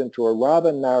compressed into a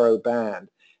rather narrow band,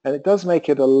 and it does make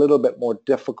it a little bit more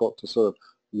difficult to sort of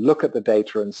look at the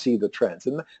data and see the trends.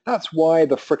 And that's why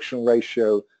the friction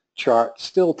ratio chart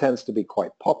still tends to be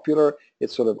quite popular.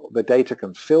 It's sort of, the data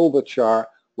can fill the chart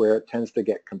where it tends to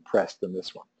get compressed in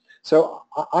this one. So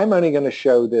I'm only going to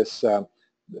show this,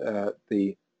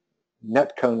 the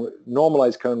net cone,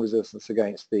 normalized cone resistance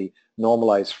against the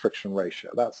normalized friction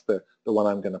ratio. That's the one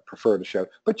I'm going to prefer to show.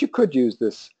 But you could use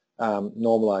this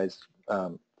normalized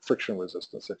friction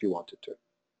resistance if you wanted to.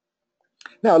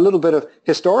 Now, a little bit of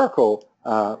historical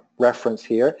reference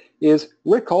here is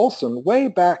Rick Olson, way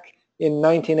back in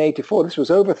 1984, this was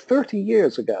over 30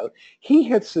 years ago, he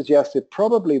had suggested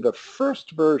probably the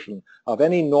first version of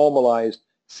any normalized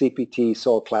CPT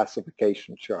soil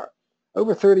classification chart,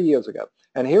 over 30 years ago.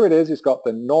 And here it is, he's got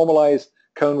the normalized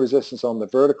cone resistance on the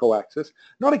vertical axis,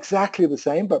 not exactly the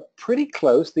same, but pretty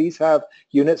close. These have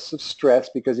units of stress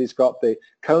because he's got the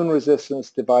cone resistance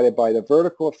divided by the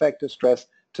vertical effective stress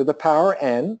to the power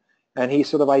n, and he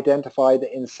sort of identified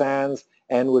that in sands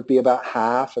n would be about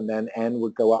half, and then n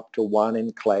would go up to 1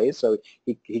 in clay. So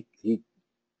he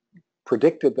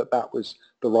predicted that that was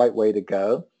the right way to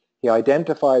go. He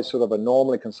identified sort of a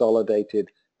normally consolidated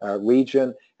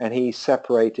region, and he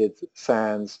separated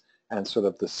sands and sort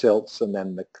of the silts and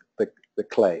then the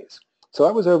clays. So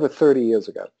that was over 30 years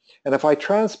ago. And if I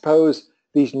transpose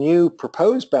these new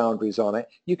proposed boundaries on it,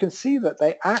 you can see that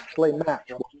they actually match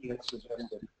what he had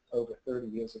suggested over 30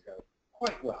 years ago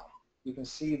quite well. You can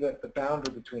see that the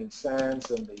boundary between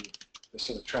sands and the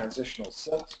sort of transitional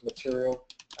silt material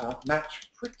match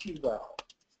pretty well.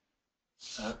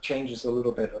 Changes a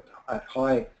little bit at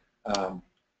high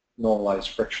normalized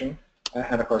friction.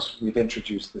 And of course, we've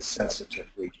introduced this sensitive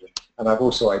region. And I've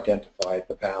also identified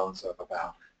the bounds of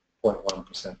about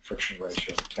 0.1% friction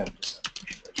ratio and 10%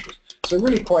 friction ratio. So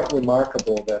really quite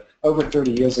remarkable that over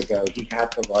 30 years ago, he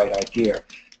had the right idea.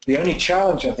 The only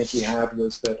challenge I think he had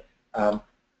was that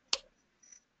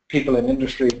people in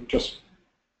industry just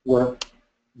weren't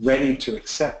ready to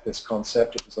accept this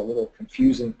concept. It was a little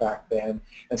confusing back then.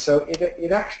 And so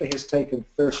it actually has taken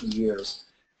 30 years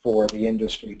for the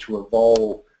industry to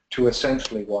evolve to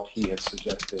essentially what he had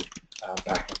suggested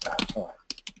back at that time.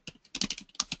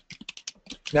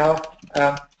 Now,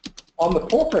 on the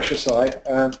pore pressure side,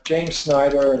 James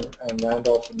Snyder and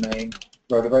Randolph and Main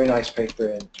wrote a very nice paper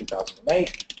in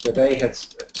 2008 where they had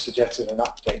suggested an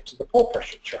update to the pore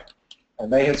pressure chart.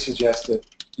 And they had suggested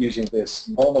using this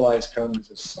normalized cone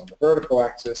resistance on the vertical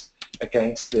axis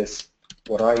against this,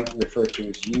 what I refer to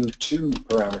as U2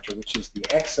 parameter, which is the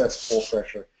excess pore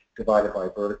pressure divided by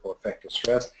vertical effective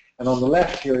stress. And on the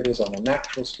left here it is on a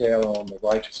natural scale, and on the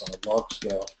right it's on a log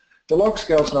scale. The log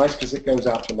scale is nice because it goes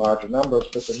out to larger numbers,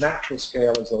 but the natural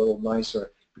scale is a little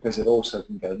nicer because it also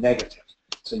can go negative.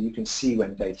 So you can see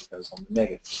when data goes on the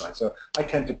negative side. So I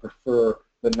tend to prefer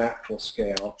the natural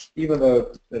scale, even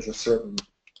though there's a certain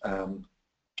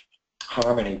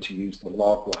harmony to use the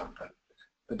log one. But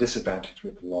the disadvantage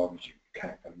with the log is you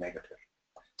can't go negative.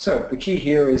 So the key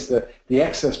here is that the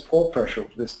excess pore pressure,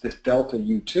 this delta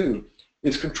U2,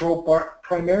 is controlled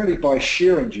primarily by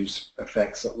shear-induced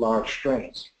effects at large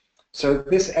strains. So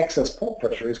this excess pore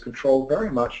pressure is controlled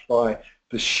very much by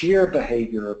the shear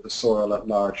behavior of the soil at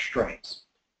large strains.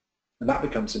 And that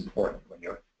becomes important when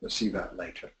you'll see that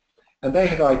later. And they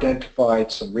had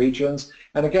identified some regions.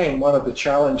 And again, one of the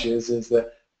challenges is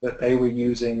that they were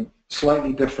using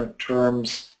slightly different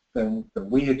terms than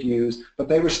we had used, but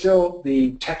they were still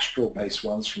the textural-based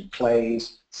ones from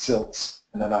clays, silts,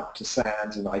 and then up to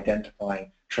sands and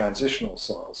identifying transitional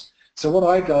soils. So what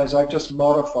I've done is I've just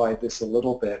modified this a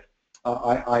little bit.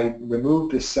 I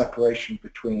removed this separation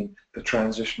between the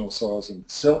transitional soils and the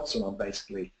silts, and I'm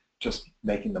basically just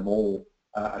making them all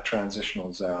a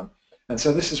transitional zone. And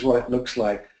so this is what it looks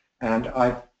like. And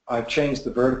I've changed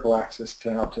the vertical axis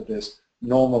now to this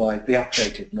normalized, the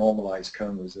updated normalized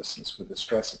cone resistance with the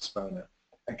stress exponent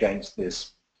against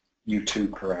this U2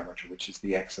 parameter, which is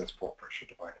the excess pore pressure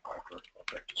divided by vertical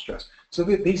effective stress. So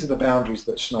these are the boundaries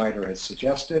that Schneider has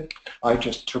suggested. I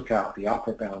just took out the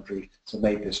upper boundary to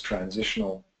make this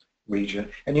transitional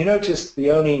region. And you notice the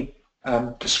only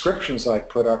descriptions I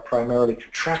put are primarily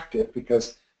contractive,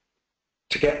 because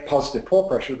to get positive pore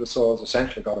pressure, the soil's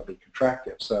essentially got to be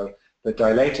contractive. So the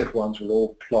dilated ones will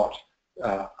all plot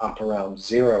up around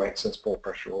 0 excess pore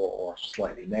pressure or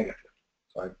slightly negative.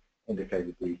 So I've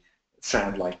indicated the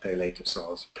sand-like dilated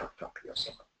soils tucked up here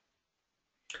somewhere.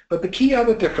 But the key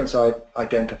other difference I've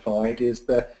identified is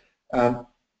that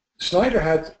Schneider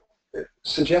had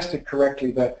suggested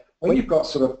correctly that when you've got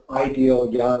sort of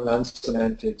ideal young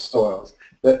uncemented soils,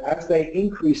 that as they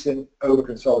increase in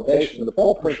overconsolidation, the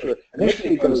pore pressure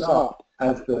initially goes up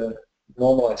as the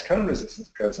normalized cone resistance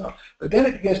goes up, but then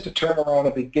it begins to turn around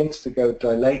and begins to go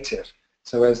dilated.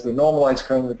 So as the normalized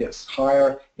cone gets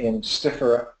higher in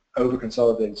stiffer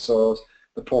overconsolidated soils,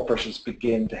 the pore pressures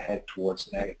begin to head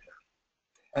towards negative.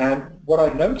 And what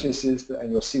I've noticed is that,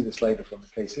 and you'll see this later from the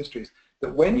case histories,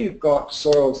 that when you've got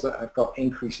soils that have got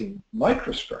increasing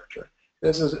microstructure,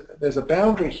 there's a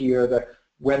boundary here that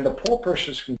when the pore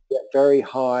pressures can get very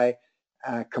high,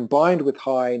 combined with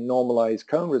high normalized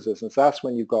cone resistance, that's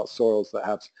when you've got soils that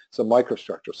have some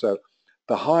microstructure. So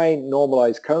the high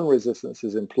normalized cone resistance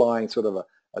is implying sort of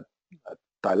a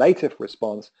dilative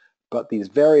response, but these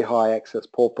very high excess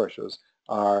pore pressures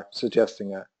are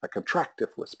suggesting a contractive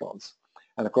response.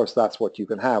 And of course, that's what you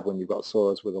can have when you've got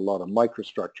soils with a lot of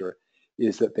microstructure,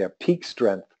 is that their peak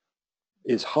strength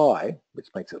is high, which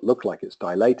makes it look like it's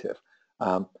dilative,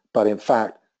 but in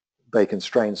fact, they can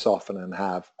strain soften and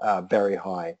have very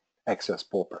high excess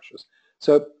pore pressures.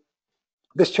 So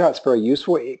this chart's very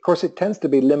useful. Of course, it tends to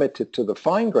be limited to the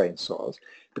fine-grained soils,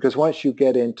 because once you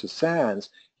get into sands,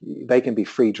 they can be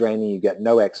free draining, you get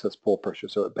no excess pore pressure,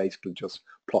 so it basically just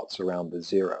plots around the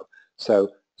zero.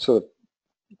 So sort of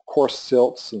coarse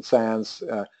silts and sands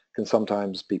can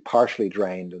sometimes be partially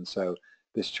drained, and so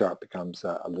this chart becomes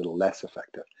a little less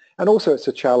effective. And also it's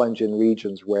a challenge in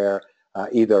regions where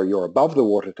either you're above the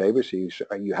water table, so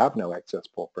you have no excess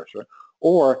pore pressure,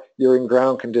 or you're in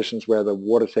ground conditions where the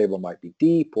water table might be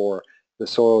deep or the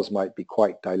soils might be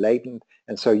quite dilatant,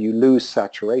 and so you lose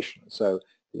saturation. So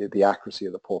the accuracy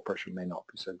of the pore pressure may not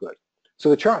be so good. So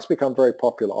the charts become very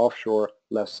popular offshore,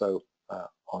 less so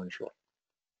onshore.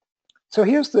 So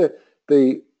here's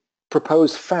the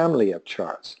proposed family of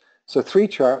charts. So 3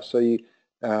 charts. So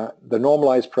the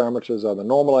normalized parameters are the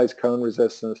normalized cone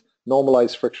resistance,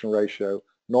 normalized friction ratio,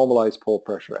 normalized pore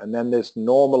pressure, and then this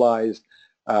normalized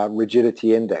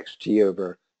rigidity index, G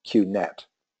over Q net.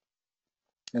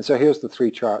 And so here's the 3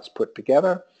 charts put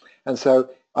together. And so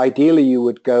ideally you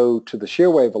would go to the shear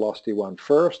wave velocity one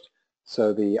first,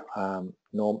 so the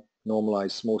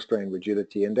normalized small strain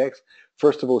rigidity index.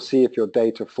 First of all, see if your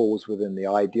data falls within the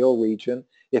ideal region.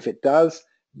 If it does,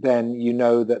 then you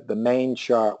know that the main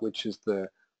chart, which is the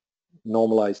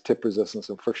normalized tip resistance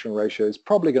and friction ratio, is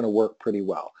probably going to work pretty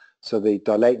well. So the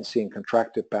dilatancy and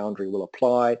contractive boundary will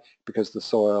apply because the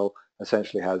soil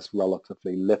essentially has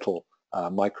relatively little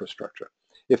microstructure.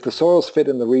 If the soils fit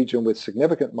in the region with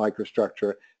significant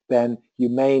microstructure, then you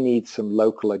may need some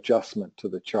local adjustment to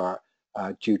the chart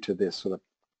due to this sort of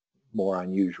more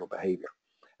unusual behavior.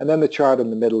 And then the chart in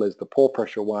the middle is the pore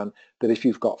pressure one, that if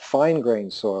you've got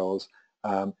fine-grained soils,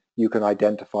 you can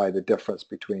identify the difference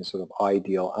between sort of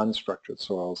ideal unstructured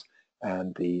soils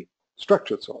and the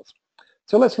structured soils.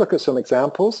 So let's look at some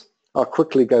examples. I'll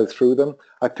quickly go through them.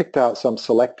 I picked out some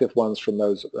selective ones from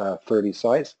those 30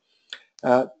 sites.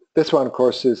 This one, of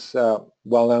course, is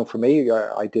well known for me.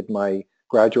 I did my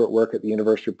graduate work at the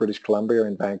University of British Columbia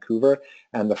in Vancouver,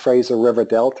 and the Fraser River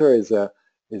Delta is a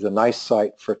nice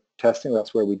site for testing.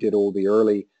 That's where we did all the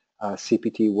early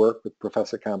CPT work with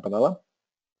Professor Campanella.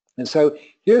 And so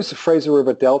here's the Fraser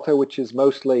River Delta, which is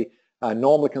mostly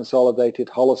normally consolidated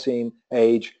Holocene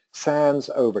age sands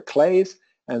over clays.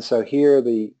 And so here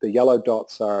the yellow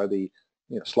dots are the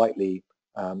slightly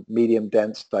medium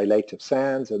dense dilative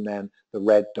sands, and then the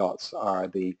red dots are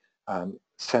the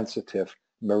sensitive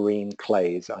marine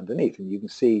clays underneath. And you can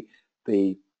see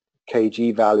the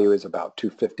kg value is about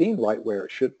 215, right where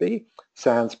it should be.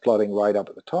 Sands plotting right up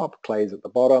at the top, clays at the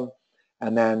bottom.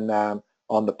 And then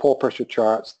on the pore pressure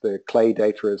charts, the clay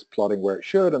data is plotting where it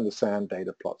should, and the sand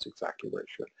data plots exactly where it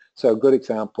should. So a good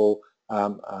example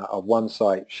of one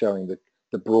site showing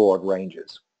the broad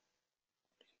ranges.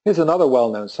 Here's another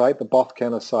well-known site, the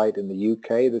Bothkenna site in the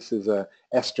UK. This is a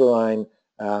estuarine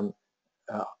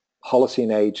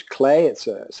Holocene age clay. It's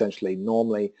essentially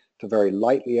normally to very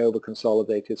lightly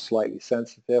overconsolidated, slightly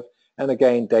sensitive. And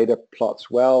again, data plots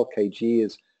well. Kg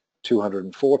is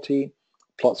 240.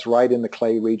 Plots right in the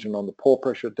clay region on the pore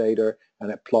pressure data,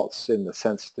 and it plots in the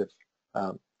sensitive,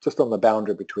 just on the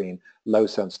boundary between low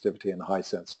sensitivity and high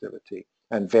sensitivity,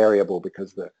 and variable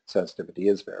because the sensitivity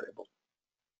is variable.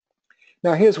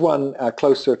 Now here's one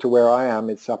closer to where I am.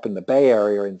 It's up in the Bay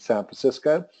Area in San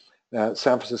Francisco.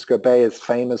 San Francisco Bay is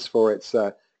famous for its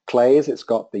clays. It's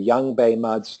got the young bay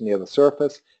muds near the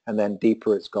surface, and then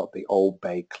deeper it's got the old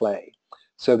bay clay.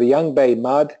 So the young bay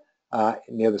mud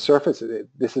near the surface,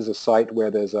 this is a site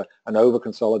where there's an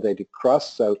over-consolidated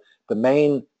crust. So the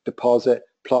main deposit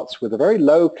plots with a very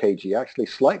low kg, actually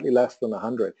slightly less than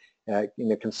 100,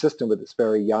 consistent with its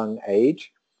very young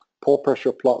age. Pore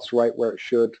pressure plots right where it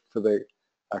should for the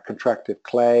contractive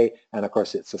clay, and of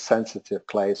course it's a sensitive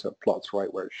clay, so it plots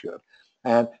right where it should.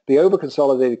 And the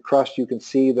over-consolidated crust, you can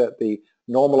see that the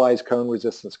normalized cone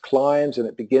resistance climbs, and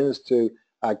it begins to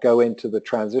go into the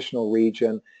transitional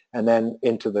region and then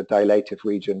into the dilative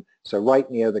region, so right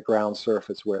near the ground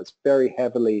surface where it's very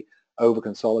heavily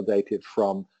over-consolidated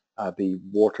from the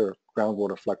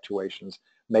groundwater fluctuations,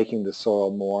 making the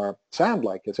soil more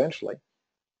sand-like, essentially,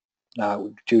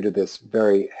 due to this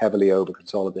very heavily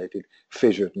over-consolidated,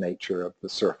 fissured nature of the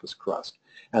surface crust.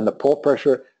 And the pore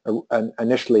pressure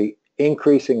initially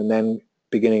increasing and then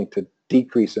beginning to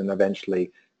decrease and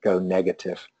eventually go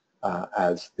negative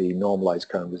as the normalized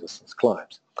cone resistance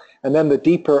climbs. And then the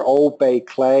deeper Old Bay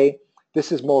clay,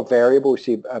 this is more variable. We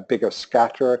see a bigger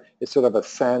scatter. It's sort of a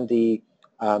sandy,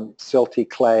 silty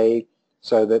clay,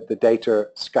 so that the data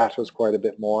scatters quite a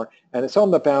bit more. And it's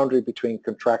on the boundary between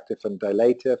contractive and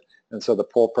dilative. And so the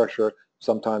pore pressure,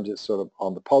 sometimes it's sort of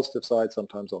on the positive side,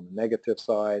 sometimes on the negative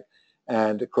side.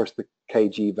 And of course, the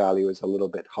Kg value is a little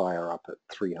bit higher, up at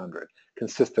 300,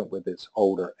 consistent with its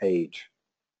older age.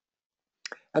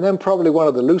 And then probably one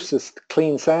of the loosest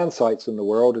clean sand sites in the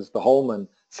world is the Holmen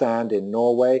sand in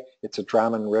Norway. It's a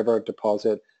Drammen River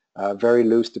deposit, very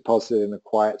loose deposit in a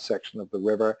quiet section of the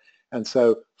river. And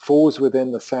so falls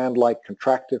within the sand-like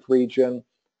contractive region.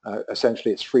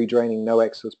 Essentially, it's free draining, no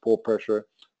excess pore pressure.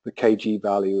 The Kg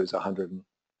value is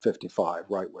 155,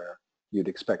 right where you'd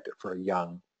expect it for a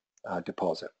young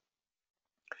deposit.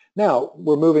 Now,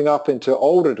 we're moving up into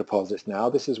older deposits now.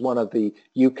 This is one of the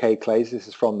UK clays. This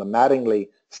is from the Mattingly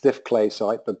stiff clay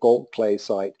site, the Gault clay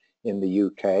site in the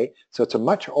UK. So it's a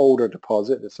much older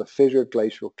deposit. It's a fissured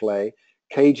glacial clay.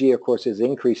 Kg, of course, is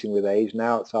increasing with age.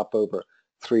 Now it's up over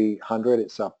 300.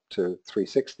 It's up to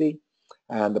 360.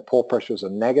 And the pore pressures are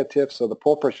negative. So the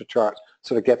pore pressure chart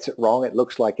sort of gets it wrong. It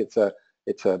looks like it's a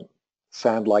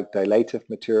sand-like dilative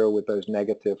material with those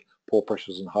negative pore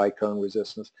pressures and high cone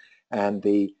resistance. And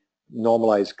the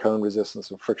normalized cone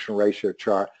resistance and friction ratio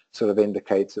chart sort of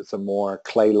indicates it's a more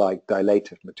clay-like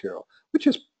dilative material, which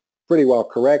is pretty well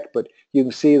correct, but you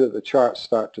can see that the charts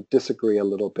start to disagree a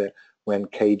little bit when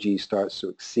Kg starts to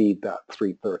exceed that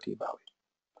 330 value.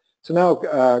 So now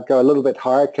go a little bit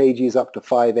higher. Kg is up to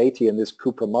 580 in this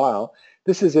Cooper Mile.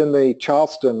 This is in the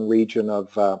Charleston region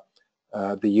of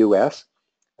the US,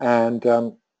 and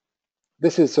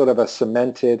this is sort of a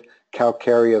cemented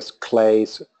calcareous clay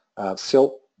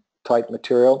silt type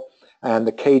material, and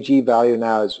the Kg value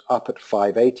now is up at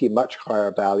 580, much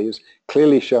higher values,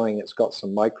 clearly showing it's got some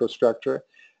microstructure.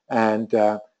 And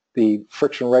the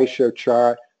friction ratio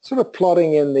chart sort of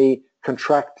plotting in the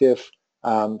contractive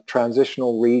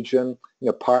transitional region,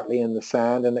 partly in the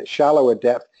sand, and at shallower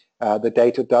depth the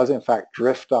data does in fact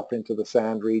drift up into the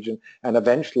sand region, and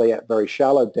eventually at very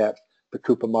shallow depth the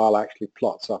Cooper Mile actually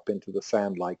plots up into the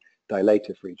sand-like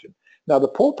dilative region. Now the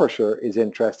pore pressure is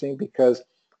interesting because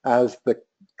as the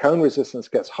cone resistance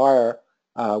gets higher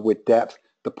with depth,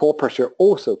 the pore pressure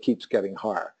also keeps getting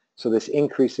higher. So this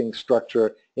increasing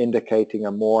structure indicating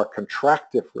a more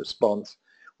contractive response,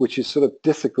 which is sort of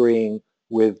disagreeing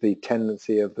with the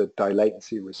tendency of the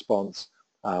dilatancy response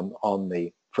on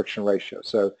the friction ratio.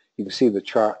 So you can see the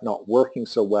chart not working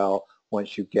so well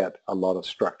once you get a lot of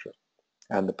structure,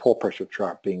 and the pore pressure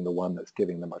chart being the one that's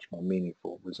giving the much more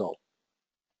meaningful result.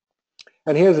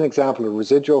 And here's an example of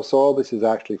residual soil. This is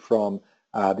actually from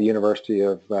the University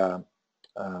of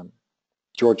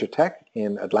Georgia Tech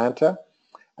in Atlanta.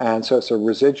 And so it's a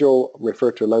residual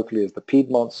referred to locally as the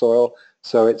Piedmont soil.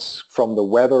 So it's from the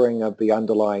weathering of the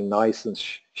underlying gneiss and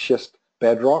schist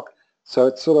bedrock. So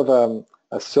it's sort of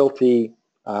a silty,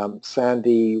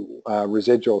 sandy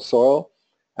residual soil.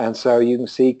 And so you can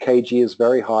see Kg is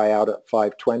very high out at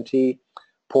 520.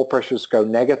 Pore pressures go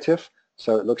negative.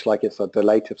 So it looks like it's a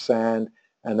dilative sand,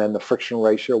 and then the friction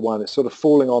ratio one is sort of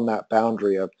falling on that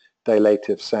boundary of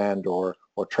dilative sand or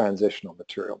transitional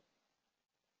material.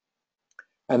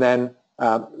 And then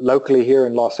locally here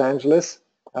in Los Angeles,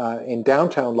 in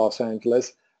downtown Los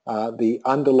Angeles, the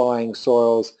underlying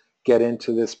soils get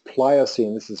into this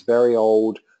Pliocene. This is very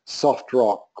old soft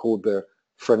rock called the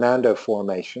Fernando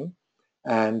Formation.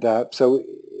 And so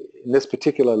in this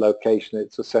particular location,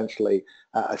 it's essentially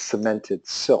a cemented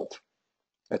silt.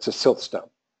 It's a siltstone.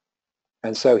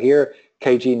 And so here,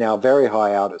 Kg now very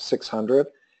high out at 600,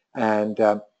 and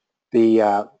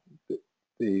the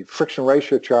friction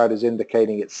ratio chart is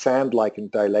indicating it's sand-like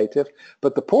and dilative,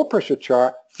 but the pore pressure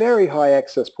chart, very high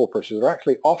excess pore pressures. They're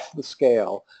actually off the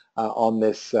scale on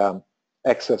this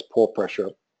excess pore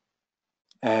pressure.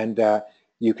 And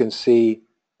you can see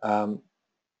very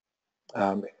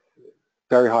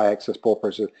high excess pore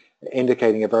pressure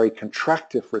indicating a very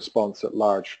contractive response at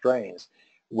large strains,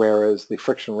 whereas the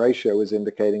friction ratio is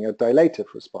indicating a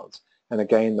dilative response. And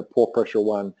again, the pore pressure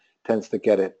one tends to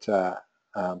get it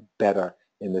better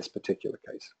in this particular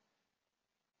case.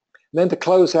 And then to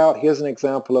close out, here's an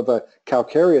example of a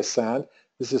calcareous sand.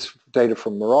 This is data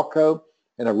from Morocco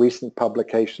in a recent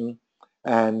publication.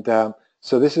 And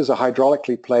So this is a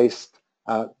hydraulically placed,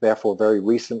 therefore very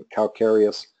recent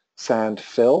calcareous sand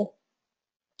fill.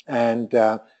 And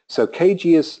so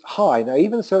Kg is high. Now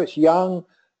even so it's young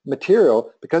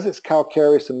material, because it's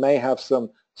calcareous and may have some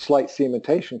slight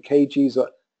cementation, Kgs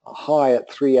are high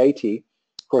at 380.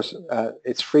 Of course,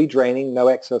 it's free draining, no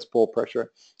excess pore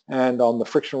pressure. And on the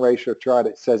friction ratio chart,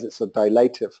 it says it's a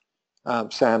dilative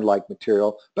sand-like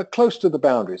material, but close to the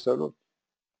boundary, so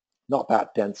not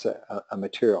that dense a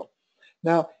material.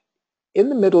 Now, in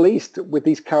the Middle East, with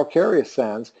these calcareous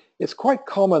sands, it's quite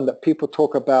common that people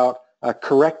talk about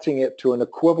correcting it to an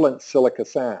equivalent silica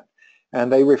sand.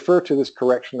 And they refer to this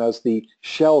correction as the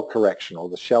shell correction, or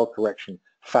the shell correction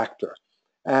factor.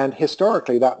 And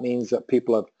historically, that means that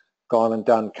people have gone and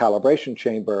done calibration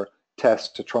chamber tests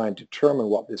to try and determine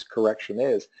what this correction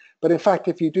is. But in fact,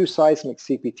 if you do seismic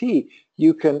CPT,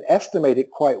 you can estimate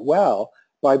it quite well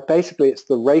by basically it's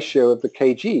the ratio of the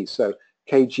Kg. So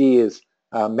Kg is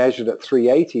measured at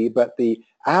 380, but the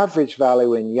average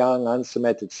value in young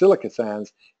uncemented silica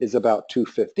sands is about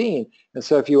 215. And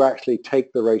so if you actually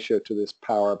take the ratio to this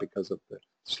power because of the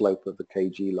slope of the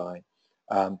Kg line,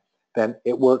 then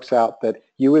it works out that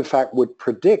you in fact would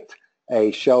predict a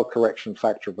shell correction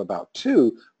factor of about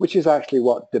 2, which is actually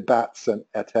what de Batson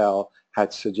et al.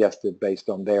 Had suggested based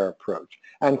on their approach,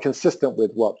 and consistent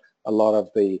with what a lot of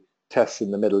the tests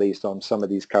in the Middle East on some of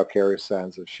these calcareous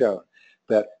sands have shown,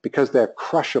 that because they're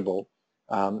crushable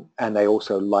and they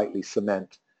also lightly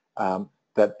cement,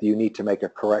 that you need to make a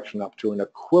correction up to an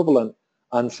equivalent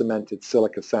uncemented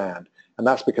silica sand, and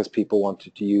that's because people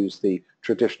wanted to use the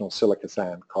traditional silica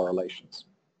sand correlations.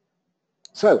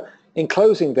 So in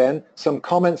closing then, some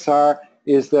comments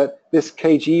is that this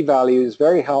Kg value is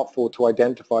very helpful to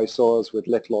identify soils with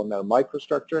little or no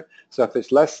microstructure. So if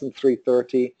it's less than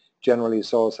 330, generally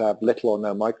soils have little or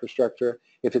no microstructure.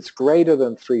 If it's greater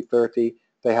than 330,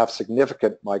 they have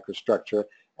significant microstructure,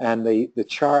 and the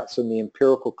charts and the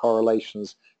empirical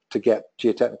correlations to get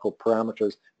geotechnical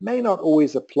parameters may not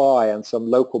always apply, and some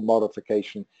local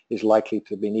modification is likely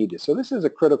to be needed. So this is a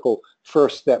critical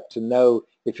first step to know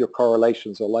if your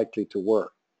correlations are likely to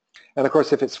work. And of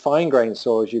course, if it's fine-grained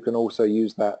soils, you can also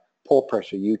use that pore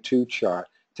pressure U2 chart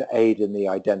to aid in the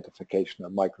identification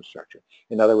of microstructure.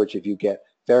 In other words, if you get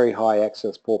very high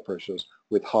excess pore pressures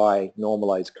with high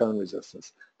normalized cone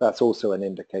resistance, that's also an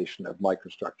indication of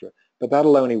microstructure. But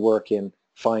that'll only work in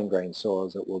fine-grained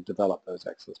soils that will develop those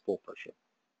excess pore pressure.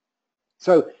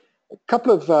 So a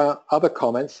couple of other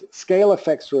comments. Scale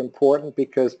effects are important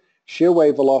because shear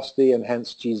wave velocity, and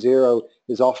hence G0,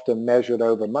 is often measured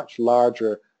over much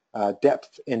larger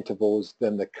depth intervals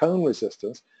than the cone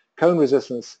resistance. Cone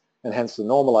resistance, and hence the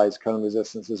normalized cone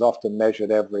resistance, is often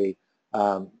measured every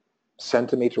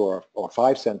centimeter or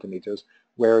 5 centimeters,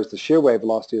 whereas the shear wave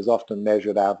velocity is often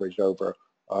measured averaged over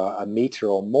a meter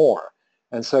or more.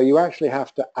 And so you actually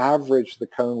have to average the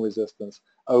cone resistance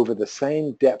over the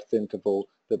same depth interval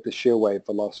that the shear wave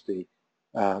velocity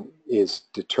is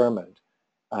determined,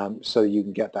 so you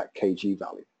can get that Kg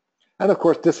value. And of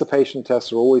course, dissipation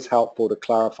tests are always helpful to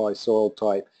clarify soil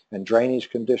type and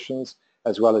drainage conditions,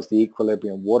 as well as the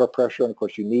equilibrium water pressure. And of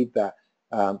course, you need that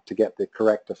to get the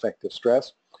correct effective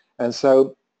stress. And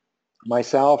so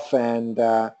myself and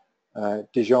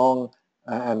De Jong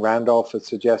and Randolph had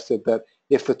suggested that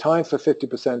if the time for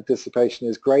 50% dissipation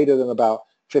is greater than about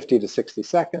 50 to 60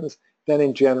 seconds, then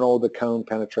in general the cone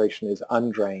penetration is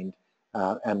undrained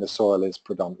and the soil is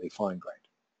predominantly fine-grained.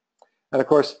 And of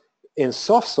course, in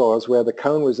soft soils where the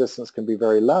cone resistance can be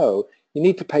very low, you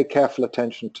need to pay careful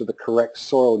attention to the correct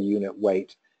soil unit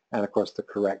weight and of course the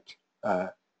correct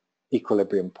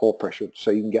equilibrium pore pressure,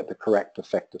 so you can get the correct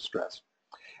effective stress.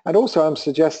 And also I'm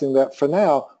suggesting that for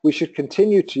now we should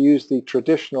continue to use the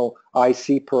traditional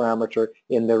IC parameter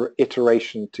in the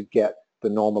iteration to get the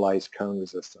normalized cone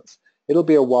resistance. It'll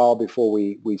be a while before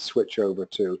we switch over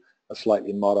to a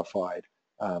slightly modified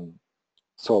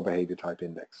soil behavior type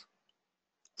index.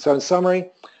 So in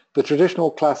summary, the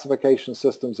traditional classification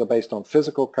systems are based on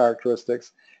physical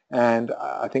characteristics, and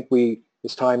I think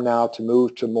it's time now to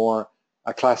move to more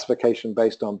a classification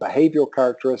based on behavioral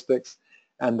characteristics,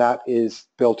 and that is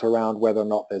built around whether or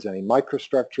not there's any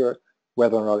microstructure,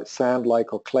 whether or not it's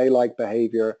sand-like or clay-like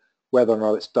behavior, whether or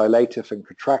not it's dilative and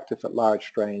contractive at large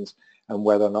strains, and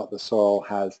whether or not the soil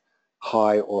has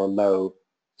high or low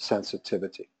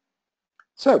sensitivity.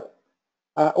 So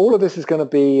all of this is going to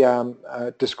be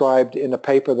described in a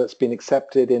paper that's been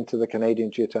accepted into the Canadian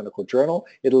Geotechnical Journal.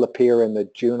 It'll appear in the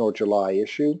June or July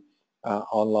issue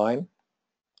online.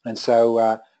 And so,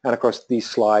 and of course, these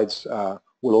slides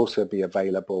will also be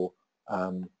available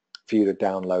for you to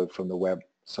download from the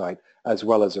website, as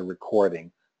well as a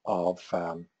recording of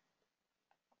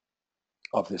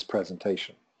this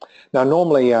presentation. Now,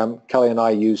 normally Kelly and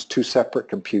I use two separate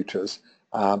computers,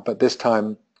 but this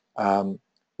time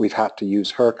we've had to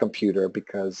use her computer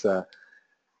because the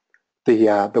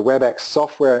WebEx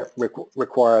software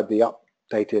required the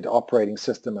updated operating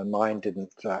system, and mine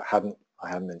I hadn't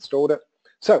installed it.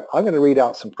 So I'm going to read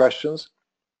out some questions.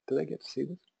 Do they get to see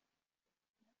this?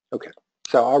 Okay,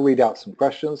 so I'll read out some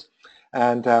questions,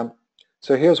 and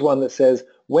so here's one that says,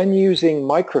 when using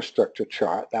microstructure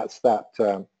chart, that's that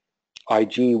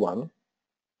IG one,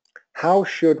 how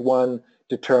should one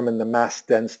determine the mass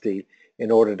density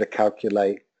in order to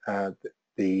calculate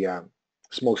the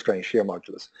small strain shear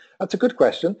modulus? That's a good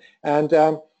question, and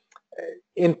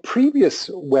in previous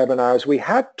webinars we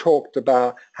had talked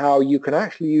about how you can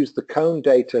actually use the cone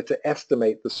data to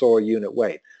estimate the soil unit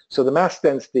weight. So the mass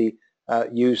density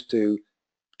used to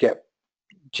get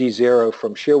G0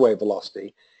 from shear wave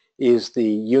velocity is the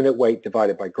unit weight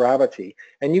divided by gravity,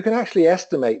 and you can actually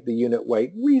estimate the unit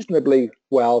weight reasonably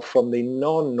well from the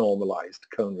non-normalized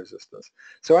cone resistance.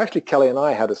 So actually Kelly and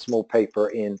I had a small paper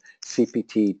in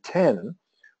CPT-10,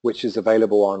 which is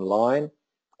available online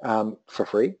for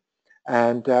free,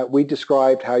 and we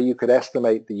described how you could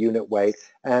estimate the unit weight,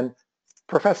 and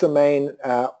Professor Main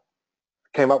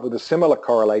came up with a similar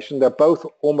correlation. They're both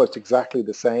almost exactly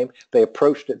the same. They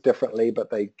approached it differently, but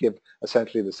they give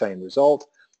essentially the same result.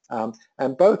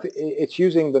 And both, it's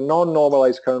using the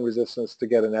non-normalized cone resistance to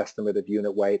get an estimate of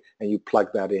unit weight, and you plug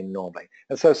that in normally.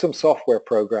 And so some software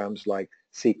programs like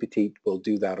CPT will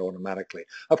do that automatically.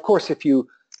 Of course, if you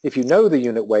know the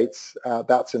unit weights,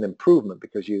 that's an improvement,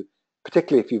 because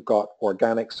particularly if you've got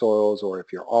organic soils or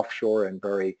if you're offshore and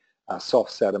very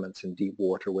soft sediments in deep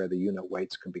water where the unit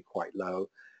weights can be quite low.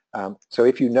 So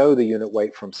if you know the unit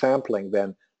weight from sampling,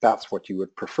 then that's what you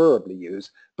would preferably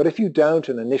use. But if you don't,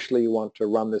 and initially you want to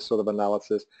run this sort of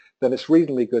analysis, then it's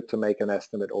reasonably good to make an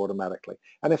estimate automatically.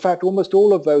 And in fact, almost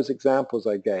all of those examples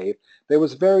I gave, there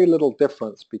was very little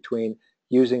difference between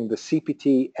using the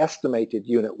CPT estimated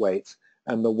unit weights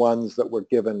and the ones that were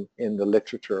given in the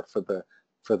literature for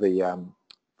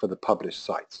the published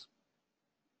sites.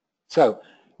 So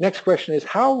next question is,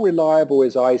 how reliable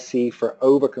is IC for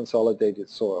over-consolidated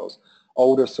soils,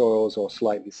 older soils or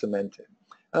slightly cemented?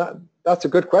 That's a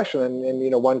good question,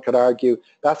 and one could argue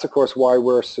that's of course why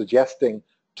we're suggesting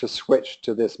to switch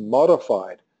to this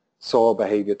modified soil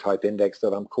behavior type index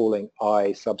that I'm calling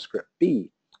I subscript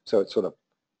B. So it's sort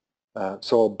of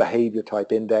soil behavior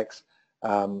type index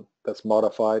that's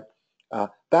modified.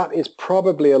 That is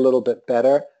probably a little bit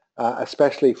better,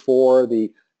 especially for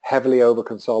the heavily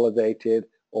over-consolidated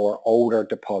or older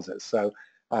deposits. So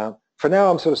for now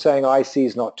I'm sort of saying IC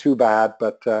is not too bad,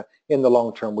 but in the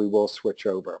long term we will switch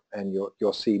over, and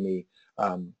you'll see me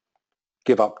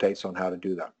give updates on how to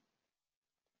do that.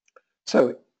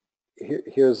 So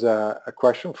here's a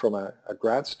question from a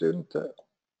grad student that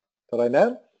I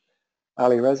know,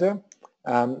 Ali Reza.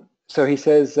 So he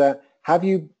says, have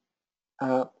you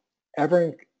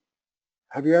ever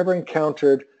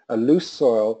encountered a loose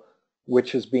soil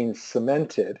which has been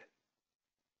cemented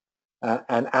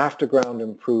and after ground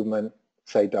improvement,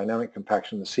 say dynamic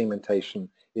compaction, the cementation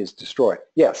is destroyed?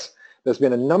 Yes, there's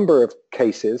been a number of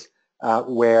cases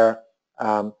where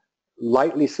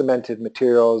lightly cemented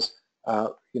materials,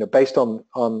 based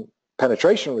on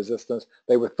penetration resistance,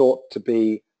 they were thought to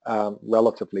be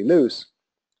relatively loose.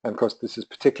 And of course, this is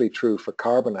particularly true for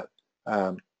carbonate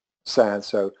sand.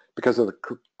 So because of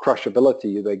the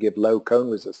crushability, they give low cone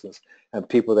resistance, and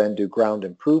people then do ground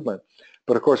improvement.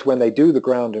 But of course, when they do the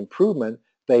ground improvement,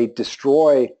 they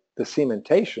destroy the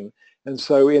cementation. And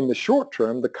so in the short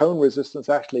term, the cone resistance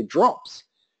actually drops,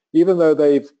 even though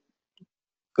they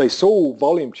saw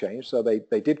volume change. So they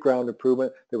did ground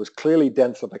improvement. There was clearly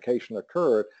densification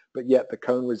occurred, but yet the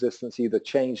cone resistance either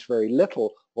changed very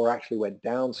little or actually went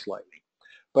down slightly.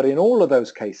 But in all of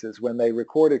those cases, when they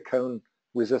recorded cone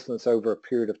resistance over a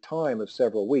period of time of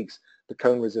several weeks, the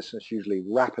cone resistance usually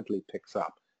rapidly picks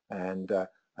up, and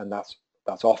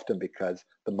that's often because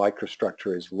the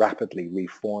microstructure is rapidly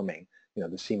reforming. The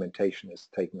cementation is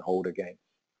taking hold again,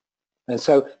 and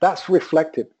so that's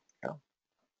reflected.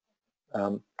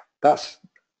 That's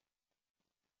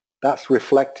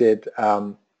reflected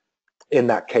in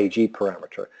that kg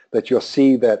parameter, that you'll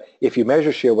see that if you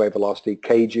measure shear wave velocity,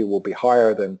 kg will be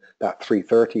higher than that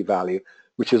 330 value,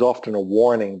 which is often a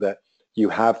warning that you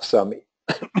have some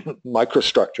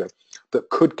microstructure that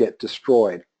could get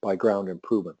destroyed by ground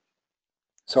improvement.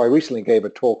 So I recently gave a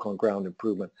talk on ground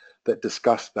improvement that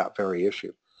discussed that very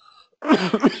issue.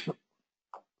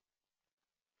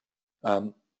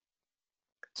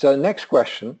 So the next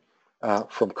question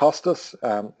from Costas,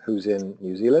 who's in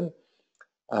New Zealand,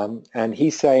 and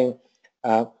he's saying,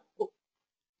 Uh,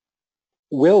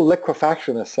 will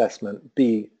liquefaction assessment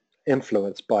be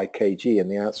influenced by kg? And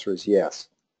the answer is yes.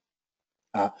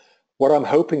 What I'm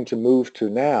hoping to move to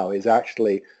now is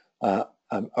actually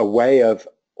a way of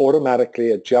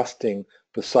automatically adjusting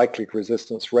the cyclic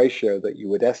resistance ratio that you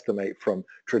would estimate from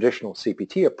traditional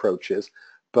CPT approaches,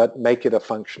 but make it a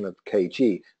function of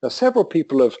kg. Now, several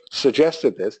people have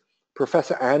suggested this.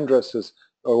 Professor Andrus has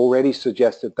already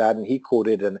suggested that, and he called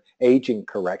it an aging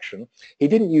correction. He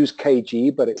didn't use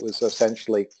kg, but it was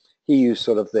essentially, he used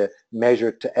sort of the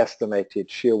measured to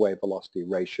estimated shear wave velocity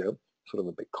ratio, sort of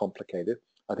a bit complicated.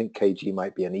 I think kg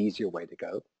might be an easier way to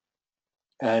go.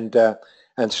 And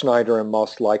Schneider and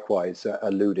Moss likewise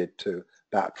alluded to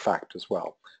that fact as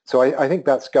well. So I think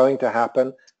that's going to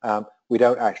happen. We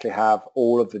don't actually have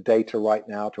all of the data right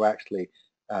now to actually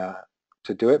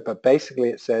to do it, but basically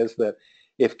it says that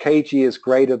if kg is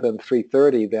greater than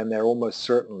 330, then there almost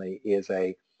certainly is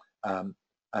a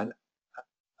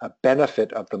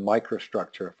benefit of the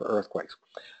microstructure for earthquakes.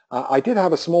 I did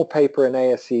have a small paper in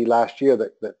ASE last year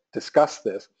that discussed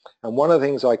this, and one of the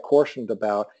things I cautioned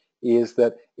about is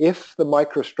that if the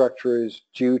microstructure is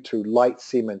due to light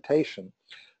cementation,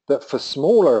 that for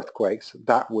small earthquakes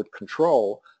that would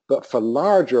control, but for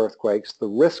large earthquakes the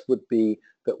risk would be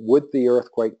that would the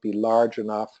earthquake be large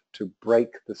enough to break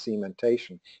the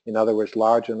cementation? In other words,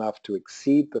 large enough to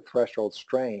exceed the threshold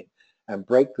strain and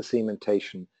break the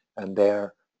cementation and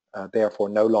therefore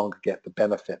no longer get the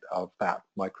benefit of that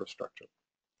microstructure.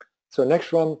 So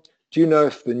next one, do you know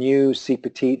if the new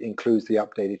CPT includes the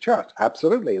updated charts?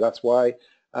 Absolutely. That's why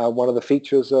one of the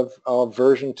features of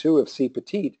version 2 of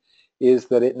CPT is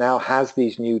that it now has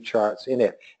these new charts in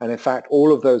it. And in fact,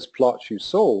 all of those plots you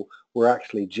saw were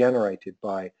actually generated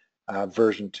by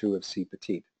version 2 of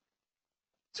CPT.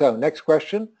 So next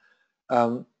question.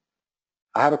 I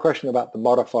have a question about the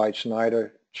modified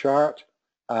Schneider chart.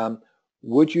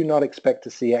 Would you not expect to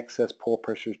see excess pore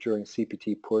pressures during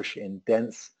CPT push in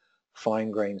dense,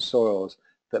 fine-grained soils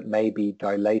that may be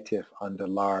dilative under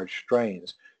large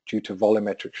strains due to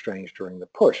volumetric strains during the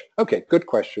push? Okay, good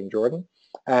question, Jordan.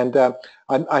 And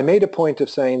I made a point of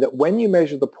saying that when you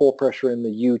measure the pore pressure in the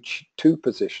U2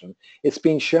 position, it's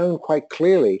been shown quite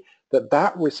clearly that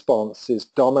that response is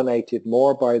dominated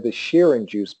more by the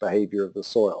shear-induced behavior of the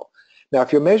soil. Now,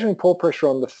 if you're measuring pore pressure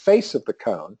on the face of the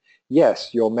cone, yes,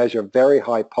 you'll measure very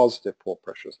high positive pore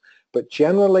pressures. But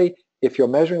generally, if you're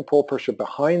measuring pore pressure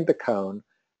behind the cone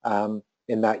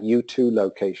in that U2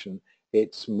 location,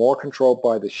 it's more controlled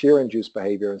by the shear-induced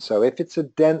behavior. And so if it's a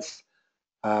dense,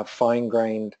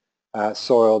 fine-grained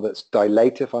soil that's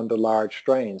dilative under large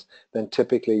strains, then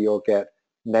typically you'll get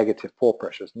negative pore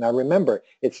pressures. Now remember,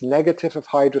 it's negative if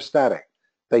hydrostatic.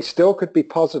 They still could be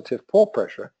positive pore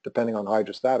pressure, depending on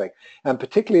hydrostatic, and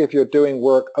particularly if you're doing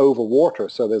work over water,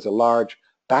 so there's a large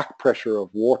back pressure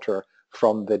of water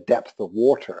from the depth of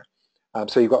water.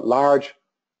 So you've got large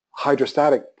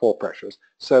hydrostatic pore pressures.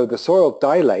 So the soil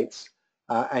dilates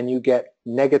and you get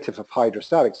negative of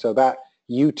hydrostatic. So that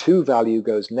U2 value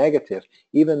goes negative,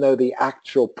 even though the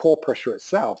actual pore pressure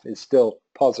itself is still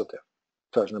positive.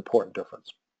 So it's an important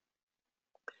difference.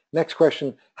 Next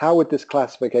question, how would this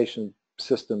classification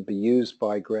system be used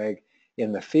by Gregg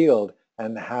in the field,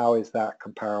 and how is that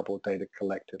comparable data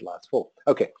collected last fall?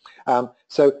 Okay,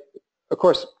 so of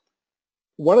course,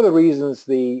 one of the reasons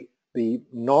the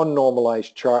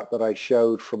non-normalized chart that I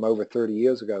showed from over 30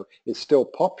 years ago is still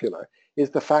popular is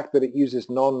the fact that it uses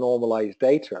non-normalized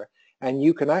data, and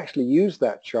you can actually use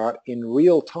that chart in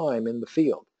real time in the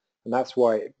field, and that's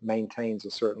why it maintains a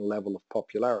certain level of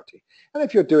popularity. And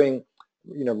if you're doing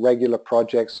regular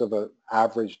projects of an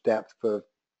average depth of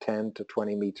 10 to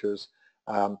 20 meters,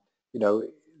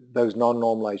 those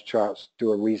non-normalized charts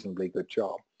do a reasonably good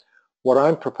job. What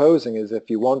I'm proposing is if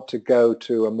you want to go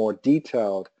to a more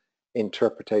detailed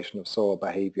interpretation of soil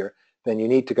behavior, then you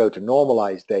need to go to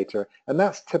normalized data, and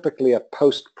that's typically a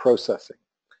post-processing.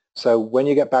 So when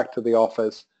you get back to the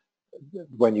office,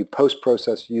 when you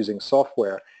post-process using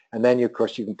software, and then of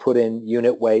course you can put in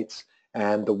unit weights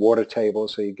and the water table,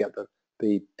 so you get the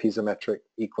piezometric,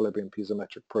 equilibrium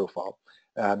piezometric profile.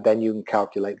 Then you can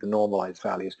calculate the normalized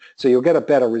values. So you'll get a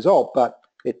better result, but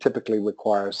it typically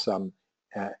requires some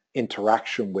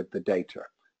interaction with the data,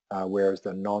 whereas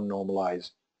the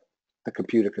non-normalized, the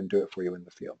computer can do it for you in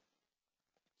the field.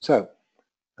 So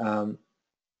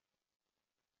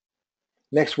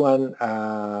next one,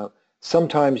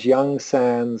 sometimes young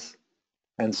sands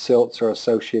and silts are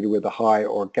associated with a high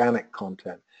organic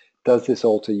content. Does this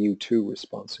alter U2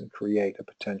 response and create a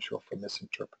potential for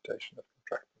misinterpretation of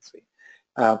contractancy?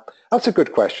 That's a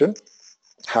good question.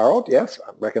 Harold, yes,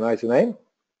 I recognize the name.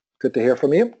 Good to hear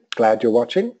from you. Glad you're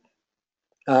watching.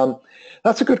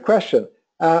 That's a good question.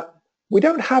 We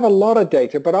don't have a lot of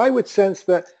data, but I would sense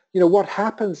that what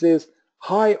happens is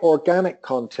high organic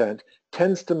content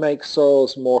tends to make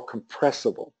soils more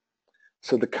compressible.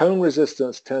 So the cone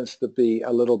resistance tends to be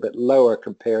a little bit lower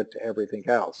compared to everything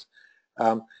else.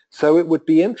 So it would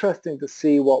be interesting to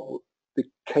see what the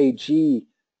kg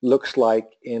looks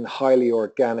like in highly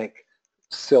organic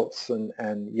silts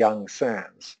and young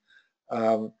sands.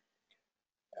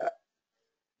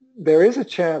 There is a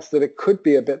chance that it could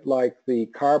be a bit like the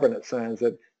carbonate sands,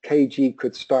 that kg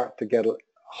could start to get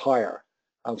higher.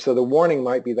 So the warning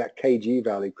might be that kg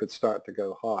value could start to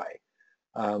go high.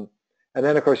 And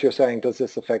then, of course, you're saying, does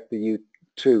this affect the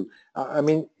U2? I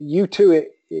mean, U2,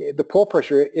 the pore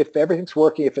pressure, if everything's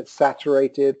working, if it's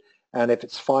saturated, and if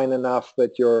it's fine enough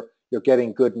that you're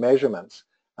getting good measurements,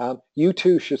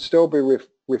 U2 should still be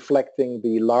reflecting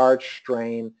the large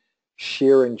strain,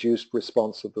 shear-induced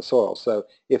response of the soil. So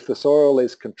if the soil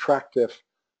is contractive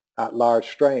at large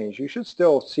strains, you should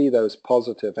still see those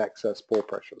positive excess pore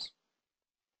pressures.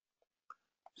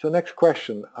 So next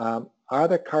question, are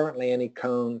there currently any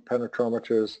cone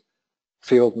penetrometers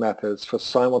field methods for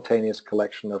simultaneous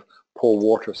collection of pore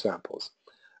water samples?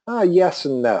 Yes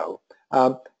and no.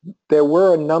 There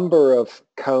were a number of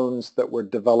cones that were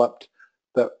developed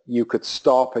that you could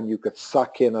stop and you could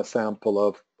suck in a sample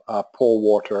of pore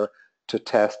water to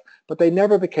test, but they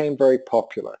never became very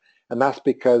popular. And that's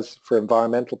because for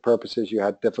environmental purposes you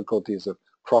had difficulties of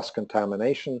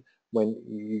cross-contamination when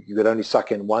you could only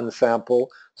suck in one sample.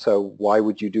 So why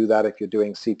would you do that if you're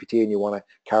doing CPT and you want to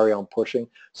carry on pushing?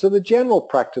 So the general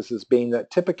practice has been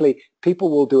that typically people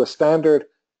will do a standard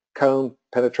cone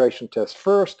penetration test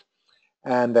first,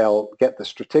 and they'll get the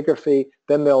stratigraphy,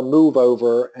 then they'll move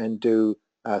over and do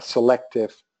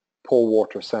selective pore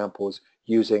water samples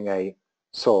using a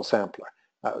soil sampler,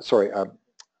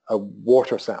 a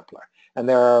water sampler. And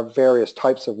there are various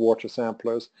types of water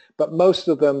samplers, but most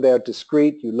of them, they're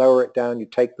discrete. You lower it down, you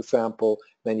take the sample,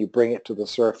 then you bring it to the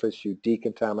surface, you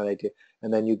decontaminate it,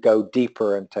 and then you go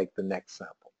deeper and take the next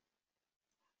sample.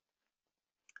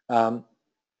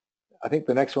 I think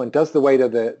the next one, does the weight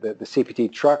of the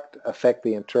CPT truck affect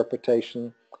the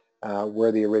interpretation?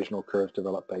 Were the original curves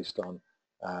developed based on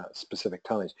specific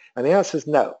tonnage? And the answer is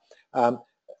no.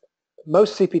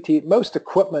 Most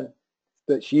equipment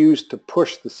that's used to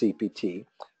push the CPT,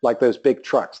 like those big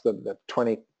trucks, the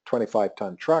 20,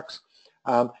 25-ton trucks,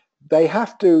 they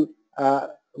have to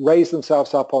raise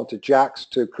themselves up onto jacks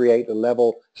to create a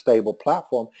level, stable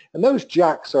platform. And those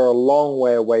jacks are a long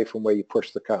way away from where you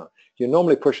push the cone. You're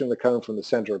normally pushing the cone from the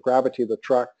center of gravity of the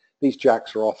truck. These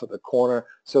jacks are off at the corner,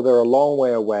 so they're a long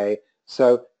way away.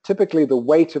 So typically the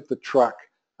weight of the truck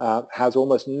has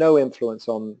almost no influence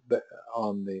on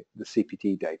the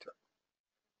CPT data.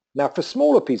 Now for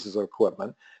smaller pieces of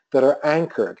equipment that are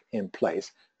anchored in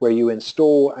place, where you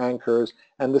install anchors,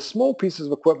 and the small pieces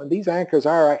of equipment, these anchors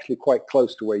are actually quite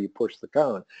close to where you push the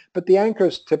cone, but the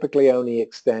anchors typically only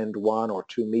extend 1 or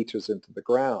 2 meters into the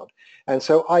ground. And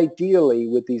so ideally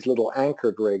with these little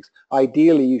anchored rigs,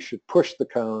 ideally you should push the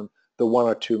cone the 1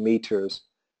 or 2 meters,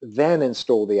 then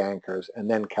install the anchors, and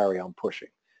then carry on pushing.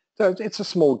 So it's a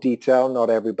small detail, not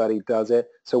everybody does it,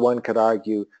 so one could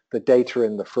argue the data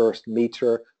in the first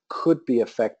meter could be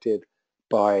affected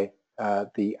by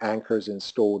the anchors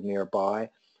installed nearby.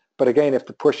 But again, if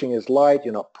the pushing is light,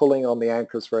 you're not pulling on the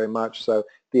anchors very much, so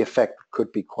the effect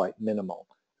could be quite minimal.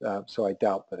 So I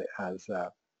doubt that it has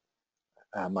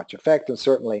much effect, and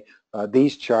certainly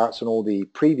these charts and all the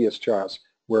previous charts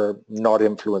were not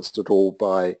influenced at all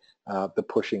by the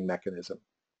pushing mechanism.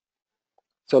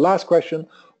 So last question,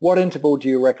 what interval do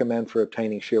you recommend for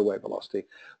obtaining shear wave velocity?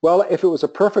 Well, if it was a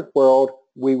perfect world,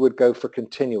 we would go for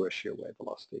continuous shear wave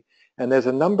velocity. And there's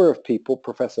a number of people,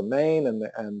 Professor Main and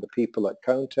the people at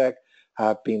ConeTech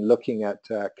have been looking at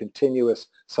continuous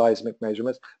seismic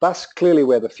measurements. That's clearly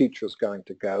where the future is going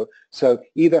to go. So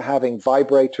either having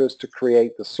vibrators to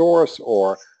create the source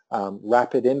or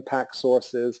rapid impact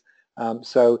sources.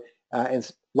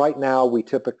 Right now we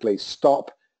typically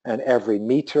stop, and every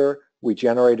meter we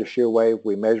generate a shear wave,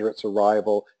 we measure its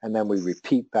arrival, and then we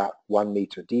repeat that 1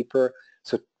 meter deeper.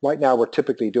 So right now we're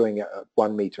typically doing it at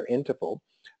 1 meter interval.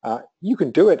 You can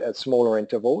do it at smaller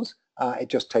intervals. It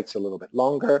just takes a little bit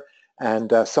longer.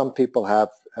 And some people have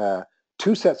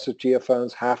 2 sets of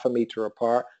geophones, 1/2 meter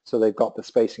apart, so they've got the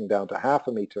spacing down to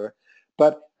 1/2 meter.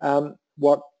 But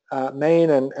what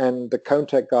Main and the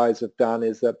ConeTech guys have done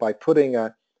is that by putting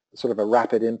a sort of a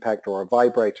rapid impact or a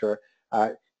vibrator,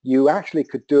 you actually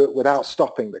could do it without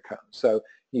stopping the cone. So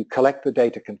you collect the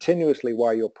data continuously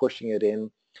while you're pushing it in,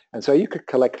 and so you could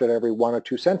collect it every 1 or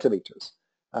 2 centimeters.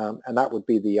 and that would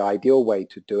be the ideal way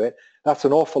to do it. That's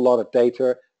an awful lot of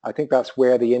data. I think that's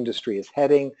where the industry is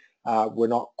heading. We're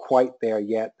not quite there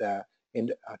yet. I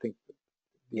think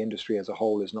the industry as a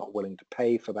whole is not willing to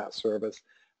pay for that service.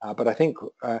 But I think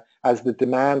as the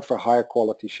demand for higher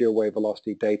quality shear wave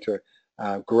velocity data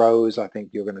grows, I think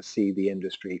you're going to see the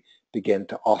industry begin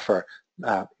to offer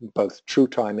both true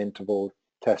time interval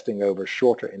testing over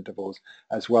shorter intervals,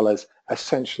 as well as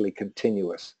essentially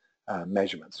continuous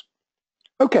measurements.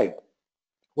 Okay,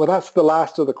 well, that's the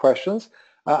last of the questions.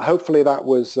 Hopefully that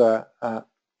was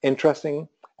interesting,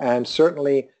 and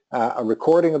certainly a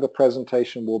recording of the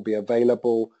presentation will be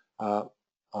available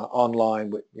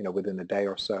online within a day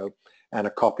or so, and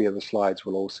a copy of the slides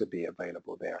will also be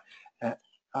available there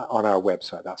on our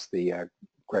website. That's the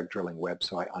Gregg Drilling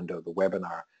website under the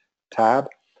webinar tab.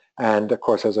 And of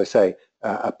course, as I say,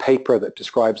 a paper that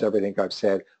describes everything I've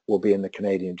said will be in the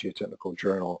Canadian Geotechnical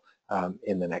Journal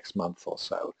in the next month or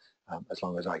so, as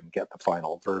long as I can get the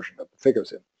final version of the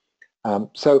figures in.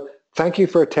 So thank you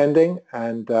for attending,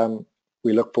 and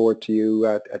we look forward to you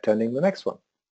attending the next one.